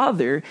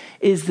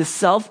is the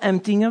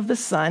self-emptying of the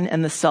Son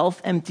and the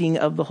self-emptying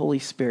of the Holy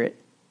Spirit.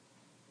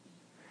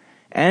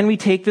 And we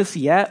take this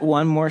yet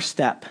one more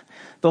step.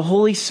 The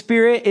Holy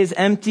Spirit is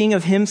emptying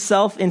of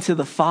himself into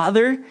the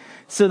Father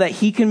so that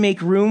he can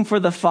make room for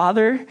the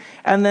Father.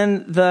 And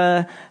then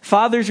the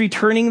Father's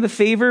returning the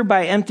favor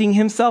by emptying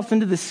himself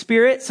into the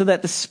Spirit so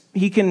that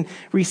he can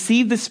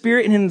receive the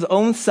Spirit in his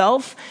own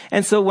self.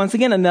 And so once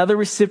again, another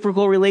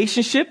reciprocal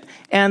relationship.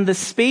 And the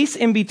space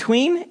in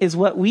between is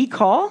what we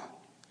call,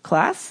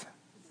 class?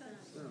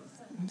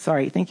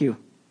 Sorry, thank you.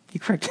 You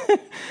correct.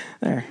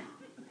 There.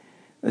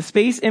 The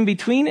space in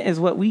between is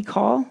what we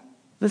call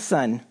the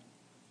Son.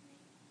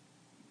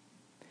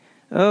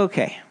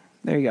 Okay,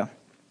 there you go.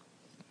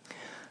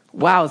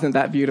 Wow, isn't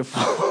that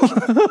beautiful?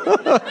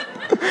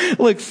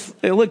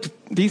 It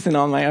looked decent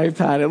on my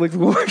iPad. It looks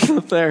worse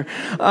up there.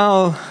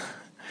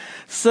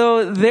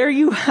 So there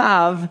you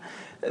have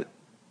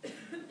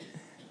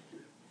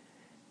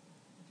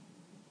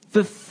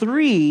the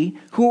three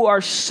who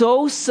are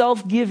so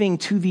self-giving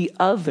to the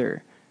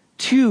other,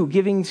 two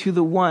giving to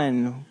the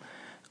one,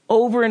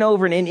 over and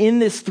over, and in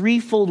this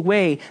threefold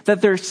way that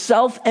they're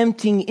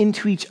self-emptying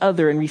into each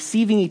other and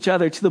receiving each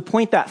other to the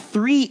point that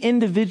three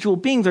individual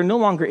beings are no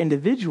longer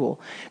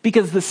individual,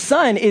 because the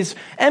Son is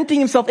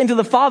emptying himself into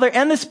the Father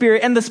and the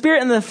Spirit and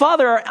the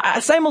Father are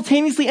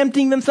simultaneously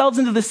emptying themselves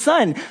into the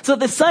Son, so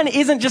that the Son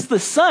isn't just the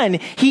Son,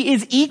 he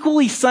is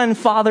equally Son,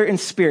 Father, and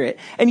Spirit.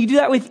 And you do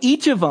that with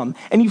each of them,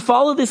 and you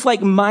follow this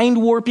like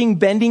mind-warping,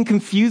 bending,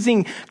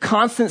 confusing,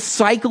 constant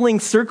cycling,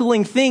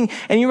 circling thing,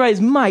 and you realize,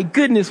 my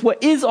goodness,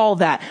 what is all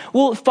that?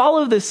 Well,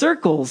 follow the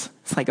circles.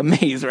 It's like a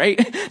maze, right?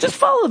 Just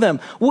follow them.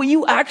 What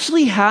you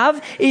actually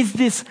have is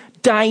this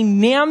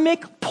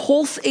dynamic,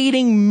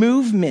 pulsating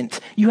movement.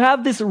 You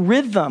have this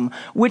rhythm,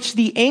 which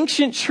the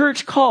ancient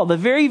church called, the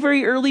very,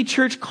 very early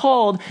church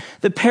called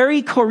the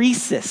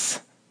perichoresis.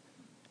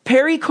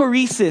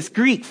 Perichoresis,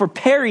 Greek for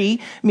peri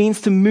means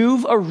to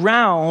move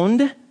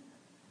around,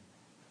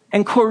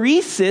 and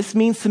choresis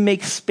means to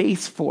make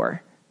space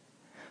for.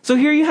 So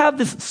here you have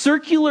this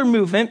circular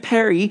movement,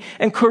 peri,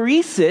 and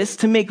choresis,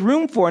 to make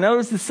room for. In other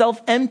words, the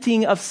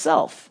self-emptying of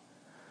self.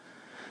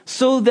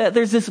 So that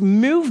there's this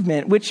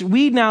movement, which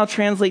we now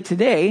translate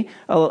today,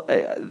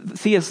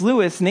 C.S.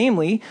 Lewis,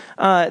 namely,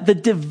 the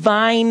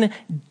divine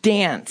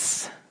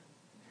dance.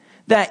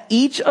 That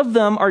each of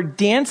them are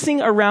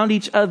dancing around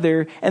each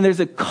other, and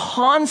there's a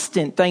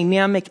constant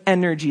dynamic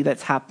energy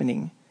that's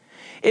happening.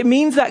 It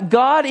means that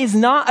God is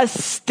not a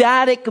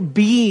static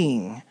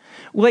being.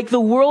 Like the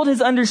world has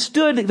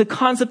understood the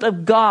concept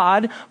of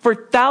God for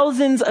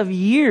thousands of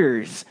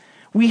years.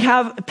 We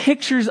have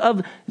pictures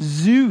of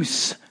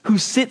Zeus who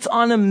sits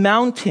on a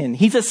mountain.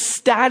 He's a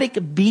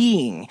static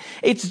being.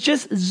 It's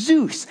just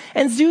Zeus.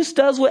 And Zeus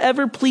does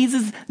whatever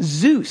pleases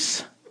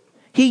Zeus.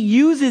 He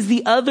uses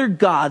the other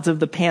gods of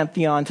the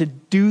pantheon to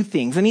do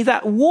things. And he's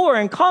at war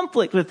and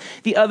conflict with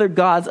the other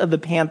gods of the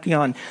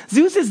pantheon.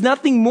 Zeus is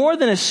nothing more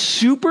than a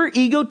super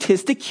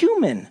egotistic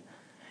human.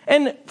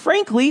 And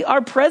frankly,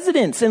 our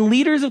presidents and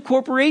leaders of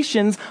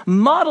corporations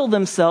model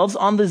themselves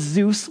on the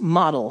Zeus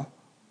model.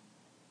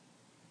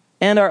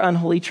 And our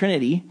unholy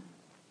Trinity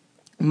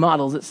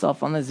models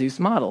itself on the Zeus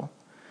model.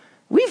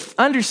 We've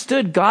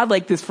understood God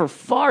like this for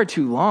far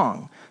too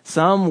long.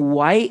 Some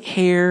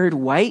white-haired,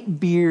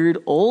 white-beard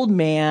old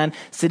man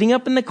sitting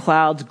up in the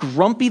clouds,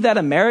 grumpy that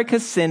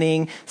America's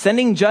sinning,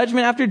 sending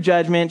judgment after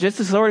judgment just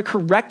to sort of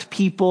correct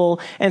people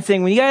and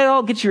saying, when you guys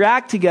all get your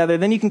act together,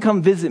 then you can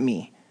come visit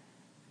me.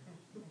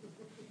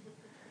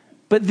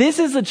 But this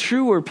is a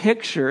truer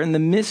picture in the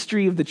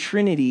mystery of the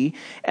Trinity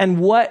and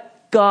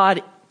what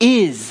God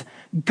is.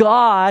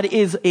 God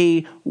is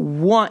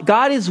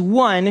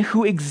one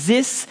who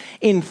exists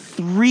in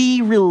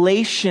three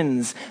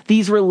relations.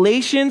 These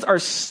relations are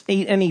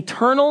an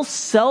eternal,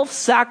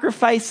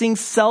 self-sacrificing,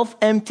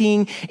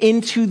 self-emptying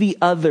into the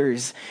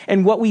others.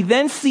 And what we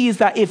then see is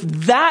that if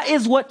that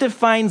is what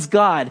defines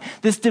God,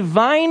 this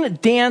divine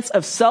dance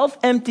of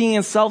self-emptying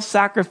and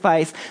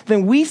self-sacrifice,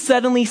 then we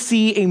suddenly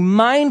see a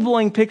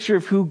mind-blowing picture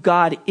of who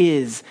God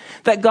is.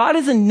 That God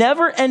is a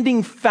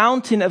never-ending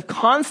fountain of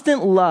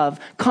constant love,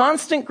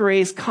 constant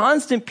grace,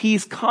 constant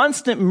peace,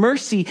 constant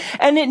mercy,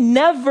 and it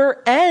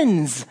never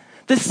ends.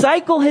 The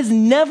cycle has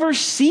never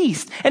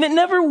ceased, and it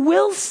never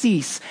will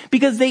cease,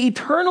 because they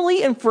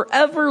eternally and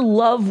forever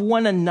love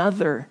one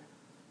another.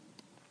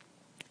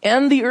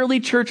 And the early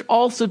church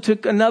also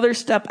took another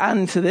step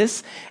into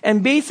this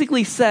and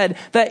basically said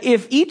that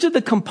if each of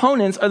the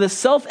components are the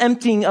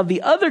self-emptying of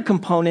the other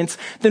components,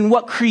 then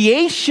what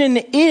creation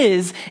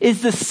is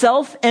the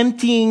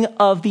self-emptying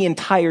of the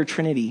entire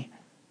Trinity.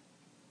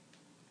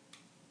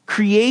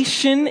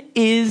 Creation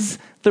is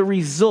the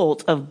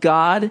result of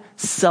God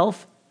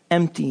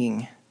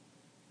self-emptying,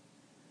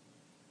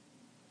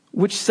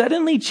 which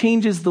suddenly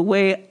changes the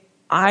way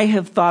I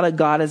have thought of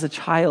God as a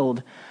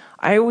child.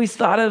 I always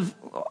thought of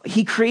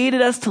he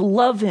created us to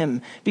love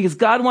him because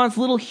God wants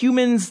little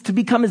humans to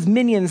become his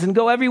minions and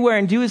go everywhere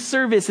and do his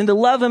service and to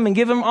love him and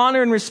give him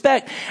honor and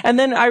respect. And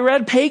then I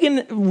read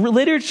pagan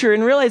literature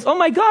and realized, oh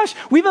my gosh,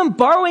 we've been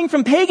borrowing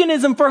from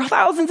paganism for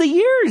thousands of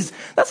years.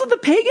 That's what the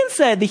pagans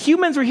said. The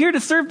humans were here to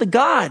serve the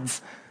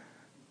gods.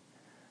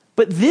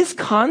 But this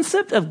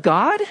concept of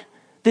God,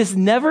 this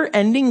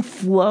never-ending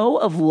flow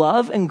of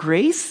love and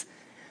grace,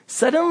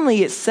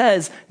 suddenly it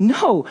says,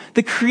 no,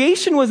 the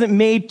creation wasn't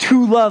made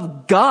to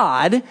love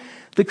God.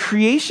 The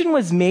creation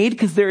was made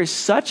because there is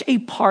such a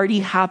party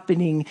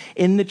happening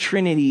in the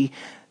Trinity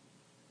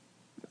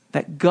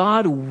that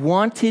God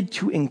wanted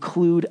to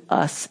include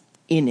us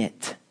in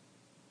it.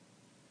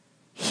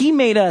 He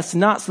made us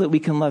not so that we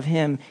can love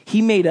him.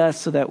 He made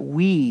us so that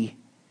we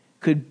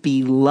could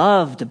be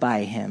loved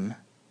by him.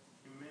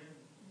 Amen.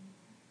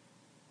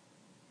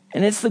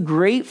 And it's the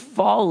great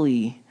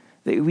folly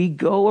that we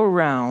go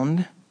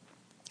around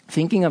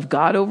thinking of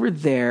God over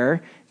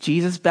there,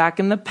 Jesus back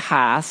in the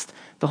past,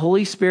 the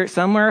Holy Spirit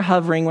somewhere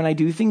hovering when I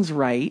do things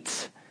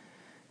right.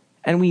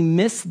 And we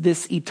miss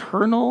this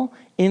eternal,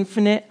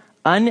 infinite,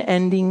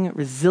 unending,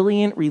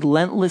 resilient,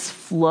 relentless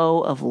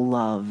flow of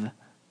love.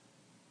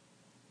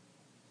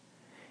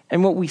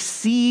 And what we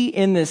see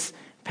in this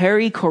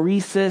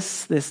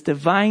perichoresis, this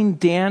divine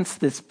dance,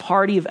 this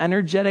party of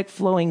energetic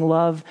flowing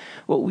love,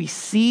 what we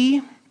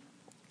see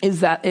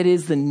is that it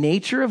is the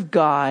nature of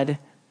God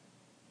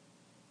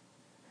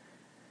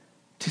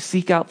to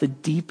seek out the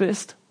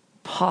deepest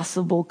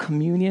possible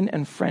communion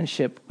and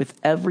friendship with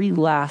every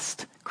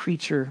last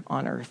creature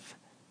on earth.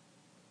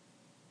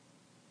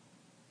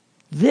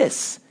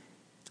 This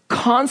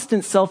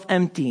constant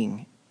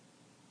self-emptying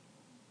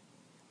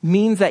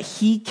means that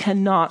he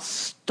cannot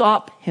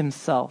stop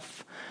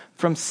himself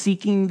from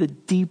seeking the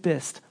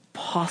deepest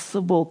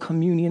possible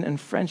communion and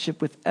friendship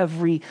with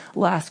every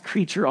last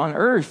creature on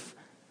earth.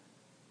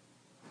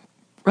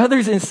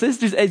 Brothers and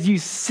sisters, as you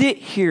sit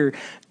here,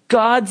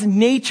 God's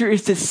nature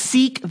is to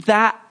seek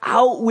that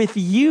out with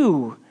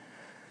you.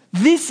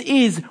 This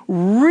is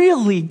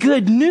really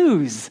good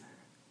news.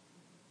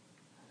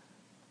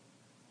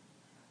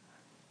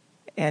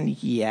 And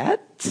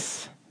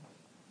yet,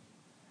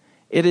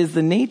 it is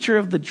the nature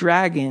of the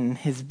dragon,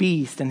 his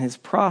beast, and his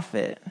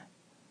prophet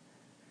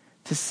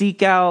to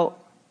seek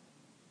out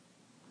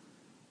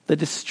the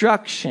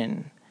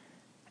destruction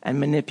and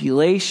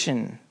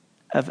manipulation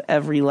of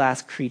every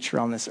last creature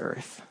on this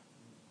earth.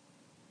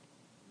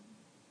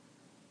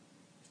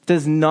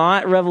 Does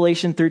not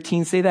Revelation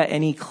 13 say that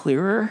any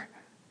clearer?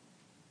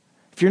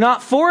 If you're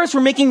not for us,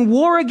 we're making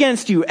war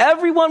against you.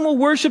 Everyone will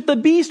worship the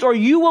beast or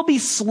you will be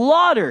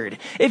slaughtered.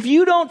 If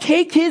you don't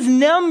take his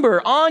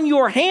number on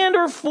your hand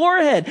or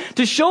forehead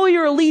to show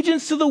your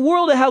allegiance to the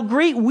world and how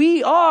great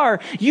we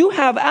are, you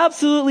have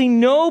absolutely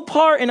no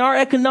part in our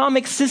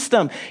economic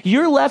system.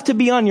 You're left to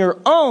be on your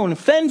own,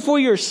 fend for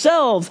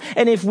yourselves.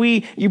 And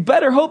you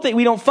better hope that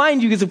we don't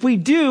find you, because if we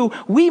do,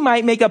 we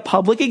might make a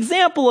public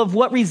example of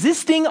what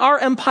resisting our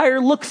empire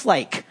looks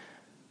like.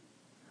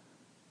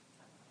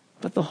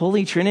 But the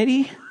Holy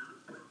Trinity,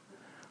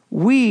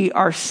 we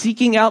are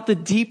seeking out the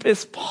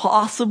deepest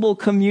possible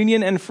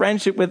communion and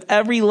friendship with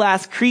every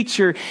last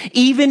creature,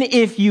 even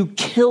if you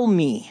kill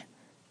me.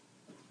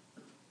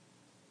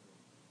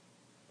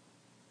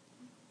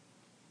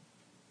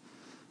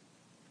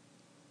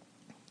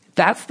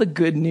 That's the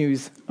good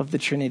news of the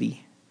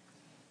Trinity.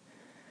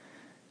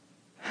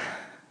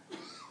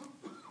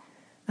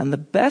 And the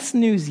best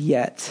news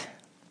yet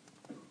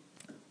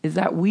is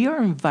that we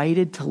are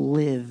invited to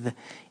live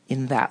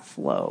in that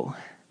flow.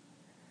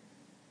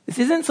 This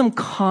isn't some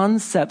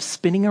concept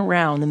spinning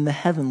around in the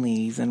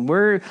heavenlies and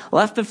we're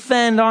left to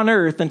fend on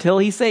earth until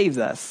he saves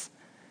us.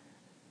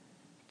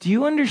 Do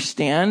you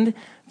understand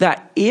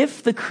that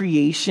if the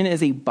creation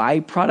is a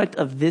byproduct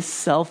of this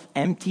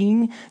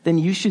self-emptying, then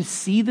you should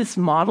see this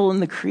model in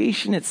the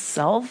creation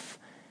itself?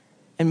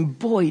 And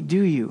boy,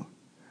 do you.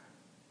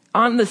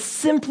 On the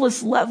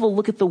simplest level,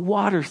 look at the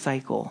water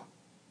cycle.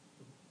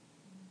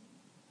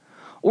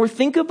 Or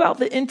think about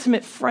the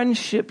intimate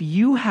friendship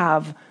you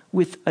have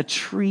with a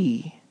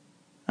tree.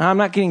 I'm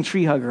not getting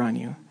tree hugger on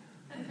you.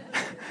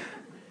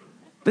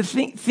 But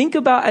think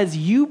about as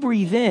you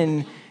breathe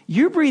in,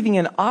 you're breathing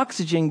in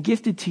oxygen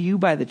gifted to you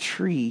by the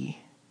tree.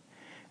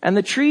 And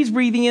the tree's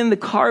breathing in the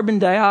carbon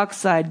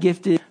dioxide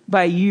gifted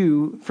by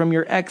you from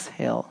your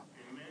exhale.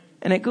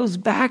 And it goes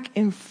back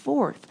and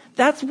forth.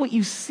 That's what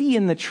you see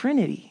in the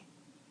Trinity.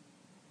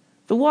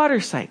 The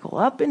water cycle,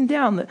 up and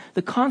down,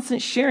 the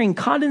constant sharing,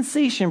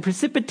 condensation,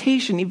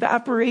 precipitation,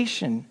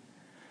 evaporation.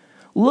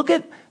 Look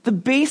at the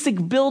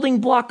basic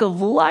building block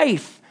of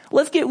life.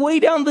 Let's get way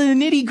down to the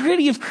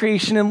nitty-gritty of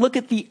creation and look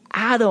at the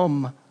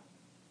atom.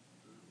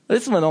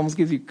 This one almost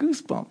gives you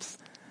goosebumps.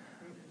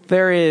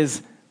 There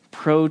is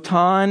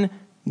proton,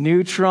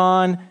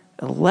 neutron,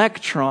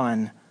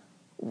 electron.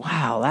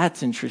 Wow,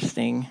 that's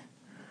interesting.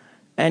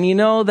 And you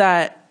know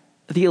that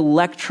the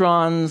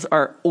electrons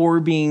are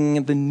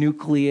orbiting the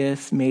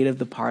nucleus made of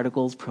the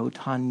particles,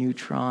 proton,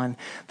 neutron.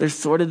 There's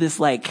sort of this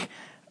like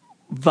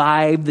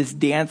vibe, this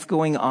dance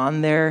going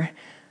on there.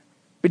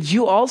 But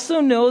you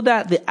also know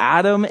that the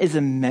atom is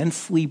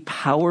immensely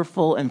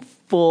powerful and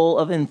full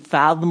of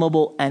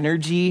unfathomable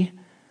energy.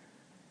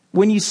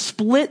 When you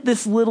split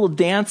this little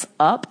dance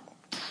up,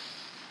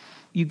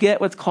 you get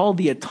what's called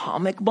the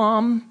atomic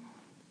bomb.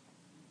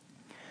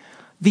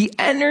 The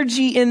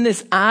energy in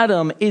this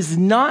atom is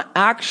not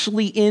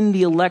actually in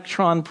the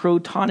electron,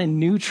 proton, and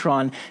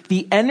neutron.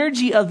 The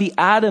energy of the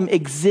atom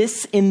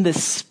exists in the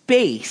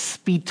space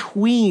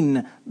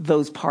between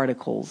those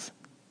particles.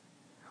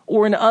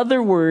 Or in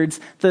other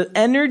words, the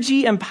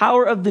energy and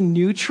power of the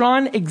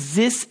neutron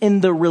exists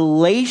in the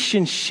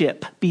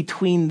relationship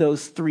between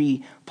those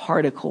three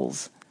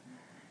particles.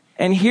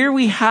 And here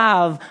we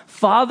have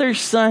Father,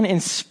 Son,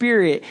 and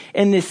Spirit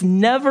in this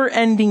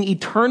never-ending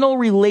eternal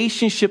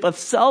relationship of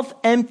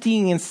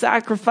self-emptying and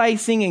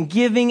sacrificing and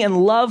giving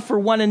and love for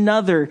one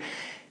another.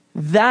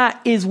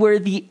 That is where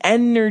the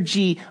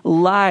energy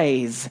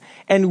lies.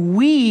 And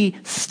we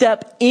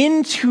step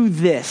into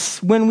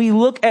this when we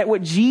look at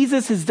what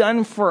Jesus has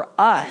done for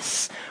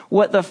us,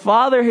 what the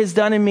Father has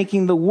done in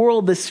making the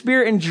world, the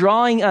Spirit in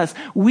drawing us.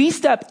 We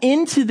step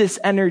into this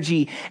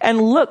energy.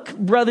 And look,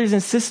 brothers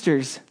and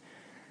sisters,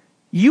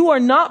 you are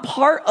not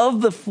part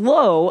of the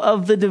flow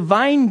of the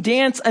divine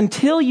dance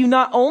until you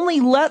not only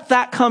let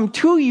that come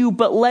to you,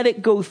 but let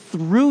it go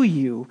through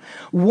you.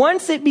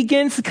 Once it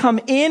begins to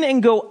come in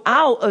and go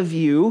out of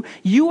you,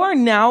 you are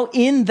now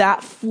in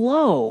that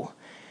flow.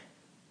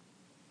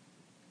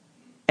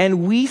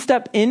 And we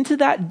step into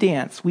that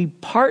dance. We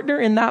partner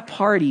in that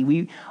party.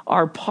 We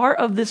are part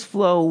of this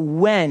flow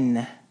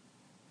when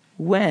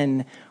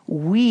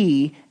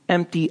we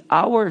empty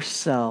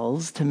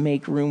ourselves to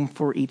make room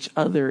for each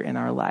other in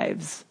our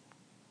lives.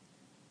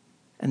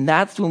 And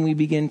that's when we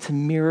begin to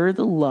mirror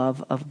the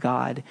love of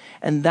God.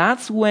 And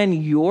that's when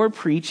your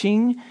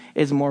preaching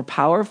is more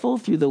powerful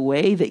through the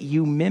way that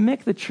you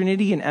mimic the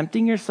Trinity and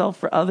emptying yourself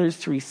for others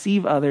to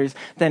receive others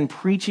than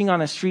preaching on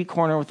a street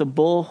corner with a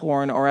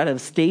bullhorn or at a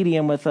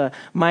stadium with a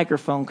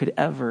microphone could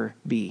ever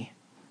be.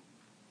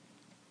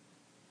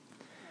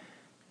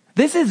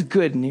 This is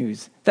good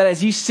news, that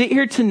as you sit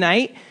here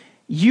tonight,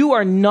 you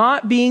are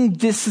not being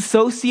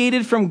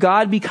disassociated from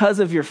God because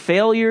of your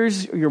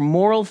failures, your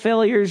moral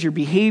failures, your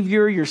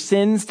behavior, your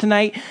sins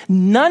tonight.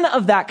 None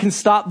of that can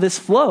stop this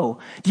flow.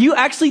 Do you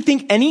actually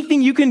think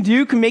anything you can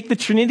do can make the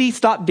Trinity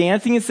stop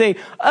dancing and say,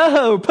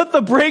 oh, put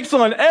the brakes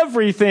on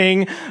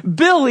everything.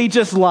 Billy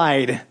just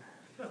lied.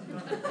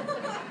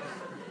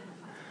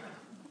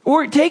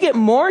 Or take it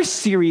more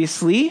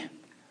seriously.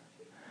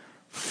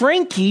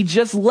 Frankie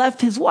just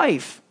left his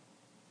wife.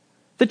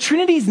 The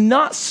Trinity's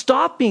not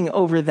stopping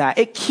over that.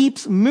 It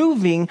keeps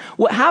moving.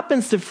 What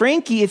happens to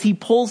Frankie is he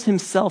pulls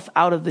himself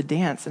out of the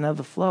dance and of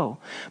the flow.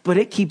 But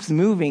it keeps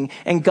moving.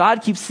 And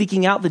God keeps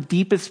seeking out the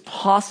deepest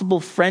possible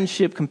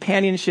friendship,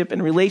 companionship,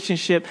 and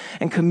relationship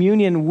and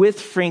communion with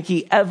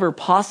Frankie ever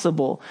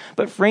possible.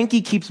 But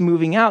Frankie keeps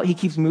moving out. He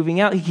keeps moving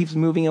out. He keeps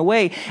moving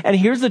away. And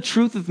here's the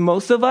truth with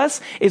most of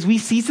us is we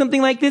see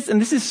something like this, and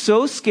this is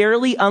so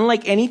scarily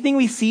unlike anything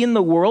we see in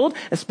the world,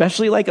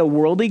 especially like a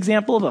worldly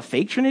example of a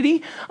fake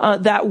Trinity,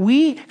 that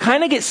we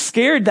kind of get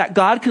scared that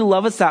God could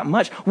love us that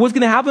much. What's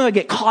going to happen if I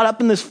get caught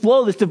up in this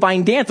flow, this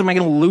divine dance? Am I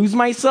going to lose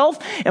myself?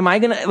 Am I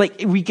going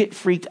to, we get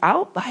freaked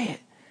out by it.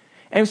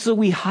 And so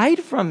we hide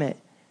from it.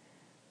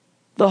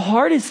 The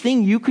hardest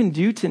thing you can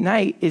do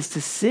tonight is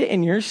to sit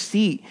in your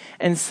seat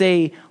and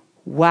say,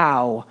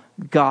 wow,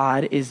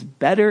 God is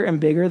better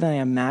and bigger than I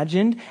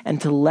imagined, and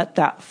to let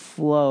that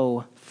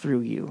flow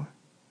through you.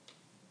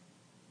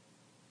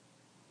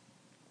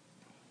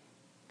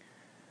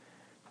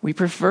 We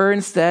prefer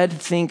instead to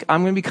think,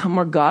 I'm going to become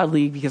more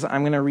godly because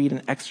I'm going to read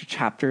an extra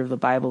chapter of the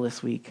Bible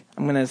this week.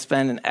 I'm going to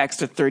spend an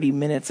extra 30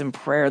 minutes in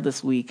prayer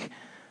this week.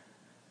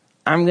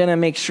 I'm going to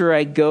make sure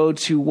I go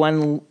to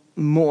one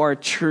more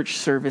church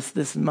service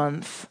this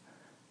month.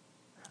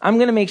 I'm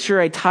going to make sure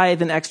I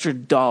tithe an extra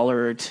 $1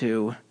 or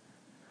 $2.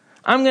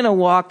 I'm going to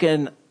walk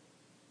a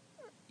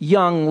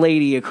young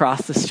lady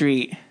across the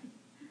street.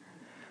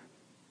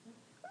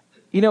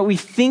 We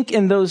think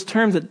in those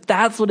terms that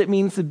that's what it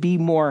means to be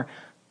more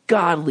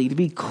godly, to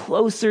be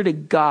closer to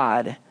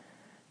God.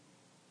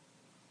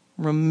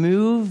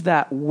 Remove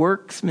that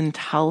works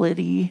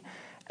mentality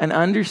and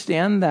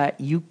understand that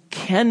you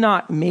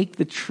cannot make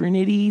the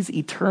Trinity's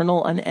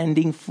eternal,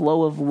 unending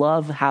flow of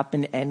love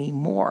happen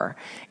anymore.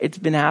 It's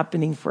been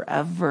happening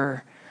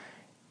forever.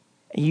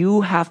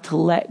 You have to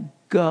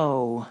let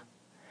go.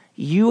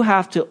 You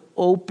have to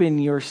open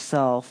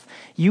yourself.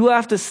 You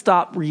have to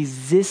stop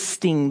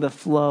resisting the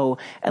flow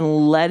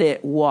and let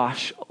it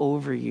wash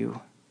over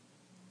you.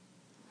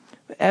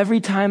 Every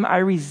time I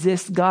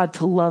resist God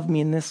to love me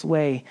in this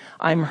way,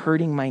 I'm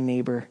hurting my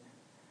neighbor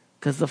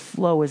because the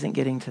flow isn't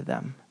getting to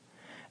them.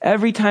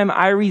 Every time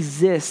I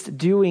resist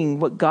doing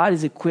what God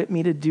has equipped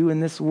me to do in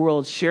this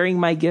world, sharing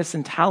my gifts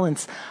and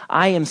talents,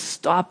 I am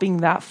stopping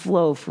that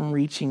flow from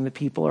reaching the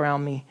people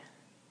around me.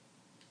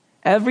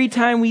 Every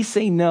time we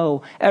say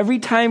no, every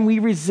time we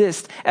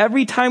resist,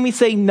 every time we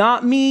say,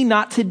 not me,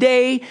 not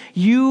today,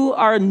 you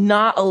are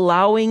not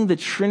allowing the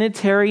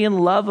Trinitarian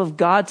love of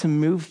God to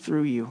move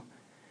through you.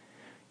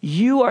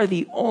 You are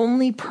the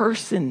only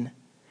person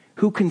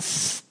who can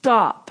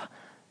stop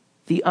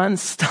the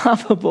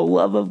unstoppable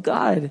love of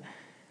God.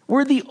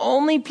 We're the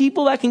only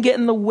people that can get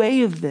in the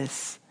way of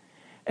this.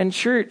 And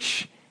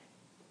church,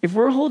 if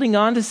we're holding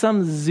on to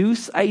some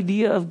Zeus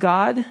idea of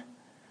God,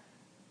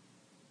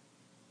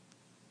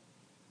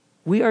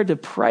 we are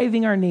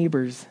depriving our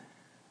neighbors,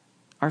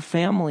 our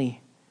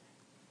family,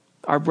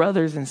 our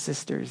brothers and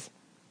sisters.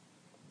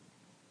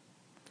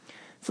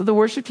 So the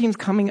worship team's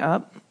coming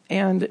up,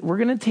 and we're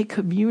going to take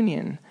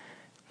communion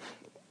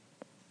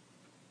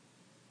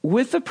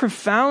with a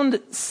profound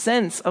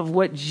sense of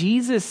what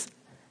Jesus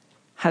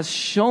has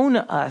shown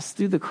us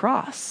through the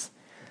cross,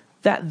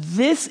 that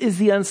this is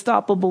the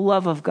unstoppable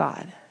love of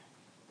God.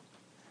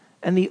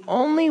 And the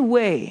only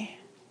way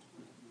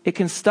it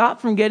can stop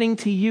from getting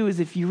to you is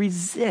if you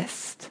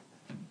resist.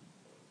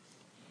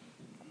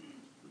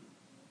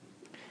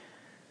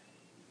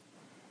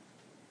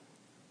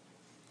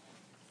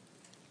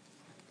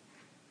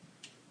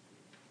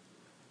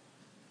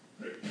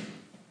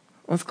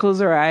 Let's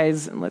close our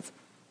eyes and let's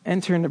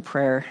enter into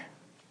prayer.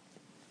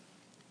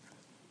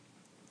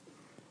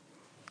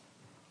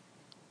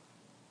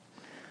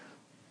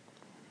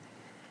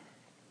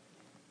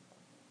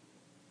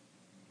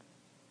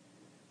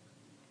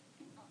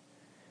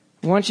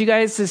 I want you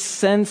guys to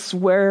sense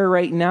where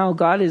right now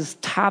God is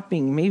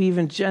tapping, maybe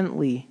even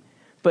gently,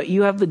 but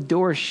you have the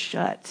door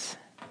shut.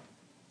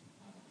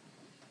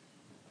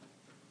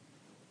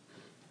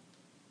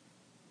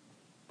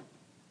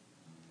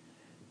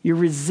 You're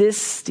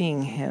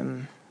resisting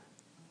him.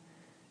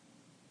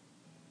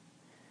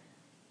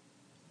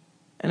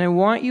 And I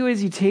want you,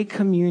 as you take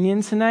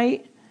communion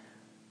tonight,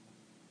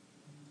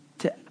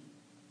 to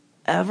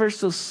ever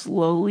so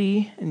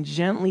slowly and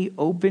gently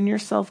open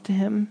yourself to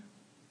him.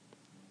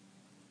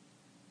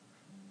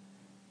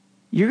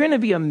 You're going to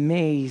be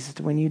amazed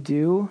when you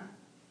do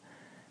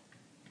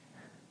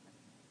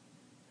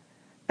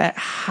at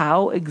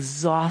how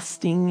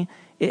exhausting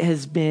it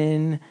has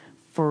been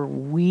for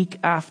week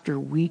after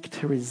week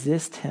to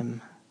resist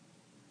him.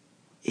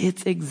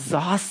 It's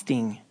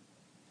exhausting.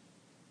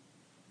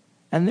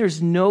 And there's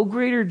no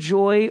greater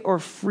joy or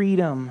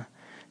freedom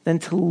than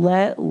to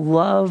let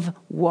love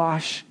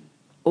wash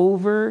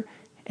over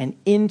and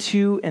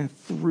into and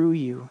through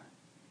you.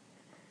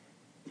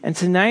 And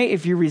tonight,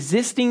 if you're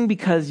resisting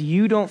because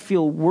you don't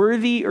feel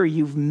worthy or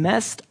you've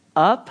messed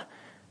up,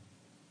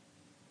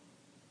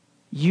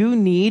 you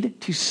need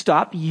to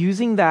stop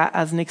using that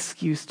as an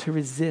excuse to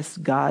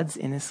resist God's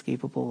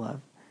inescapable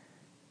love.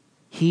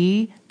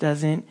 He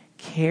doesn't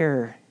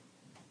care.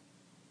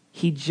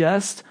 He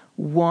just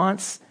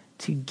wants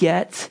to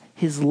get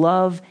his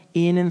love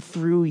in and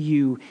through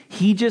you.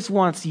 He just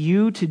wants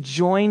you to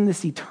join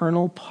this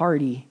eternal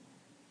party.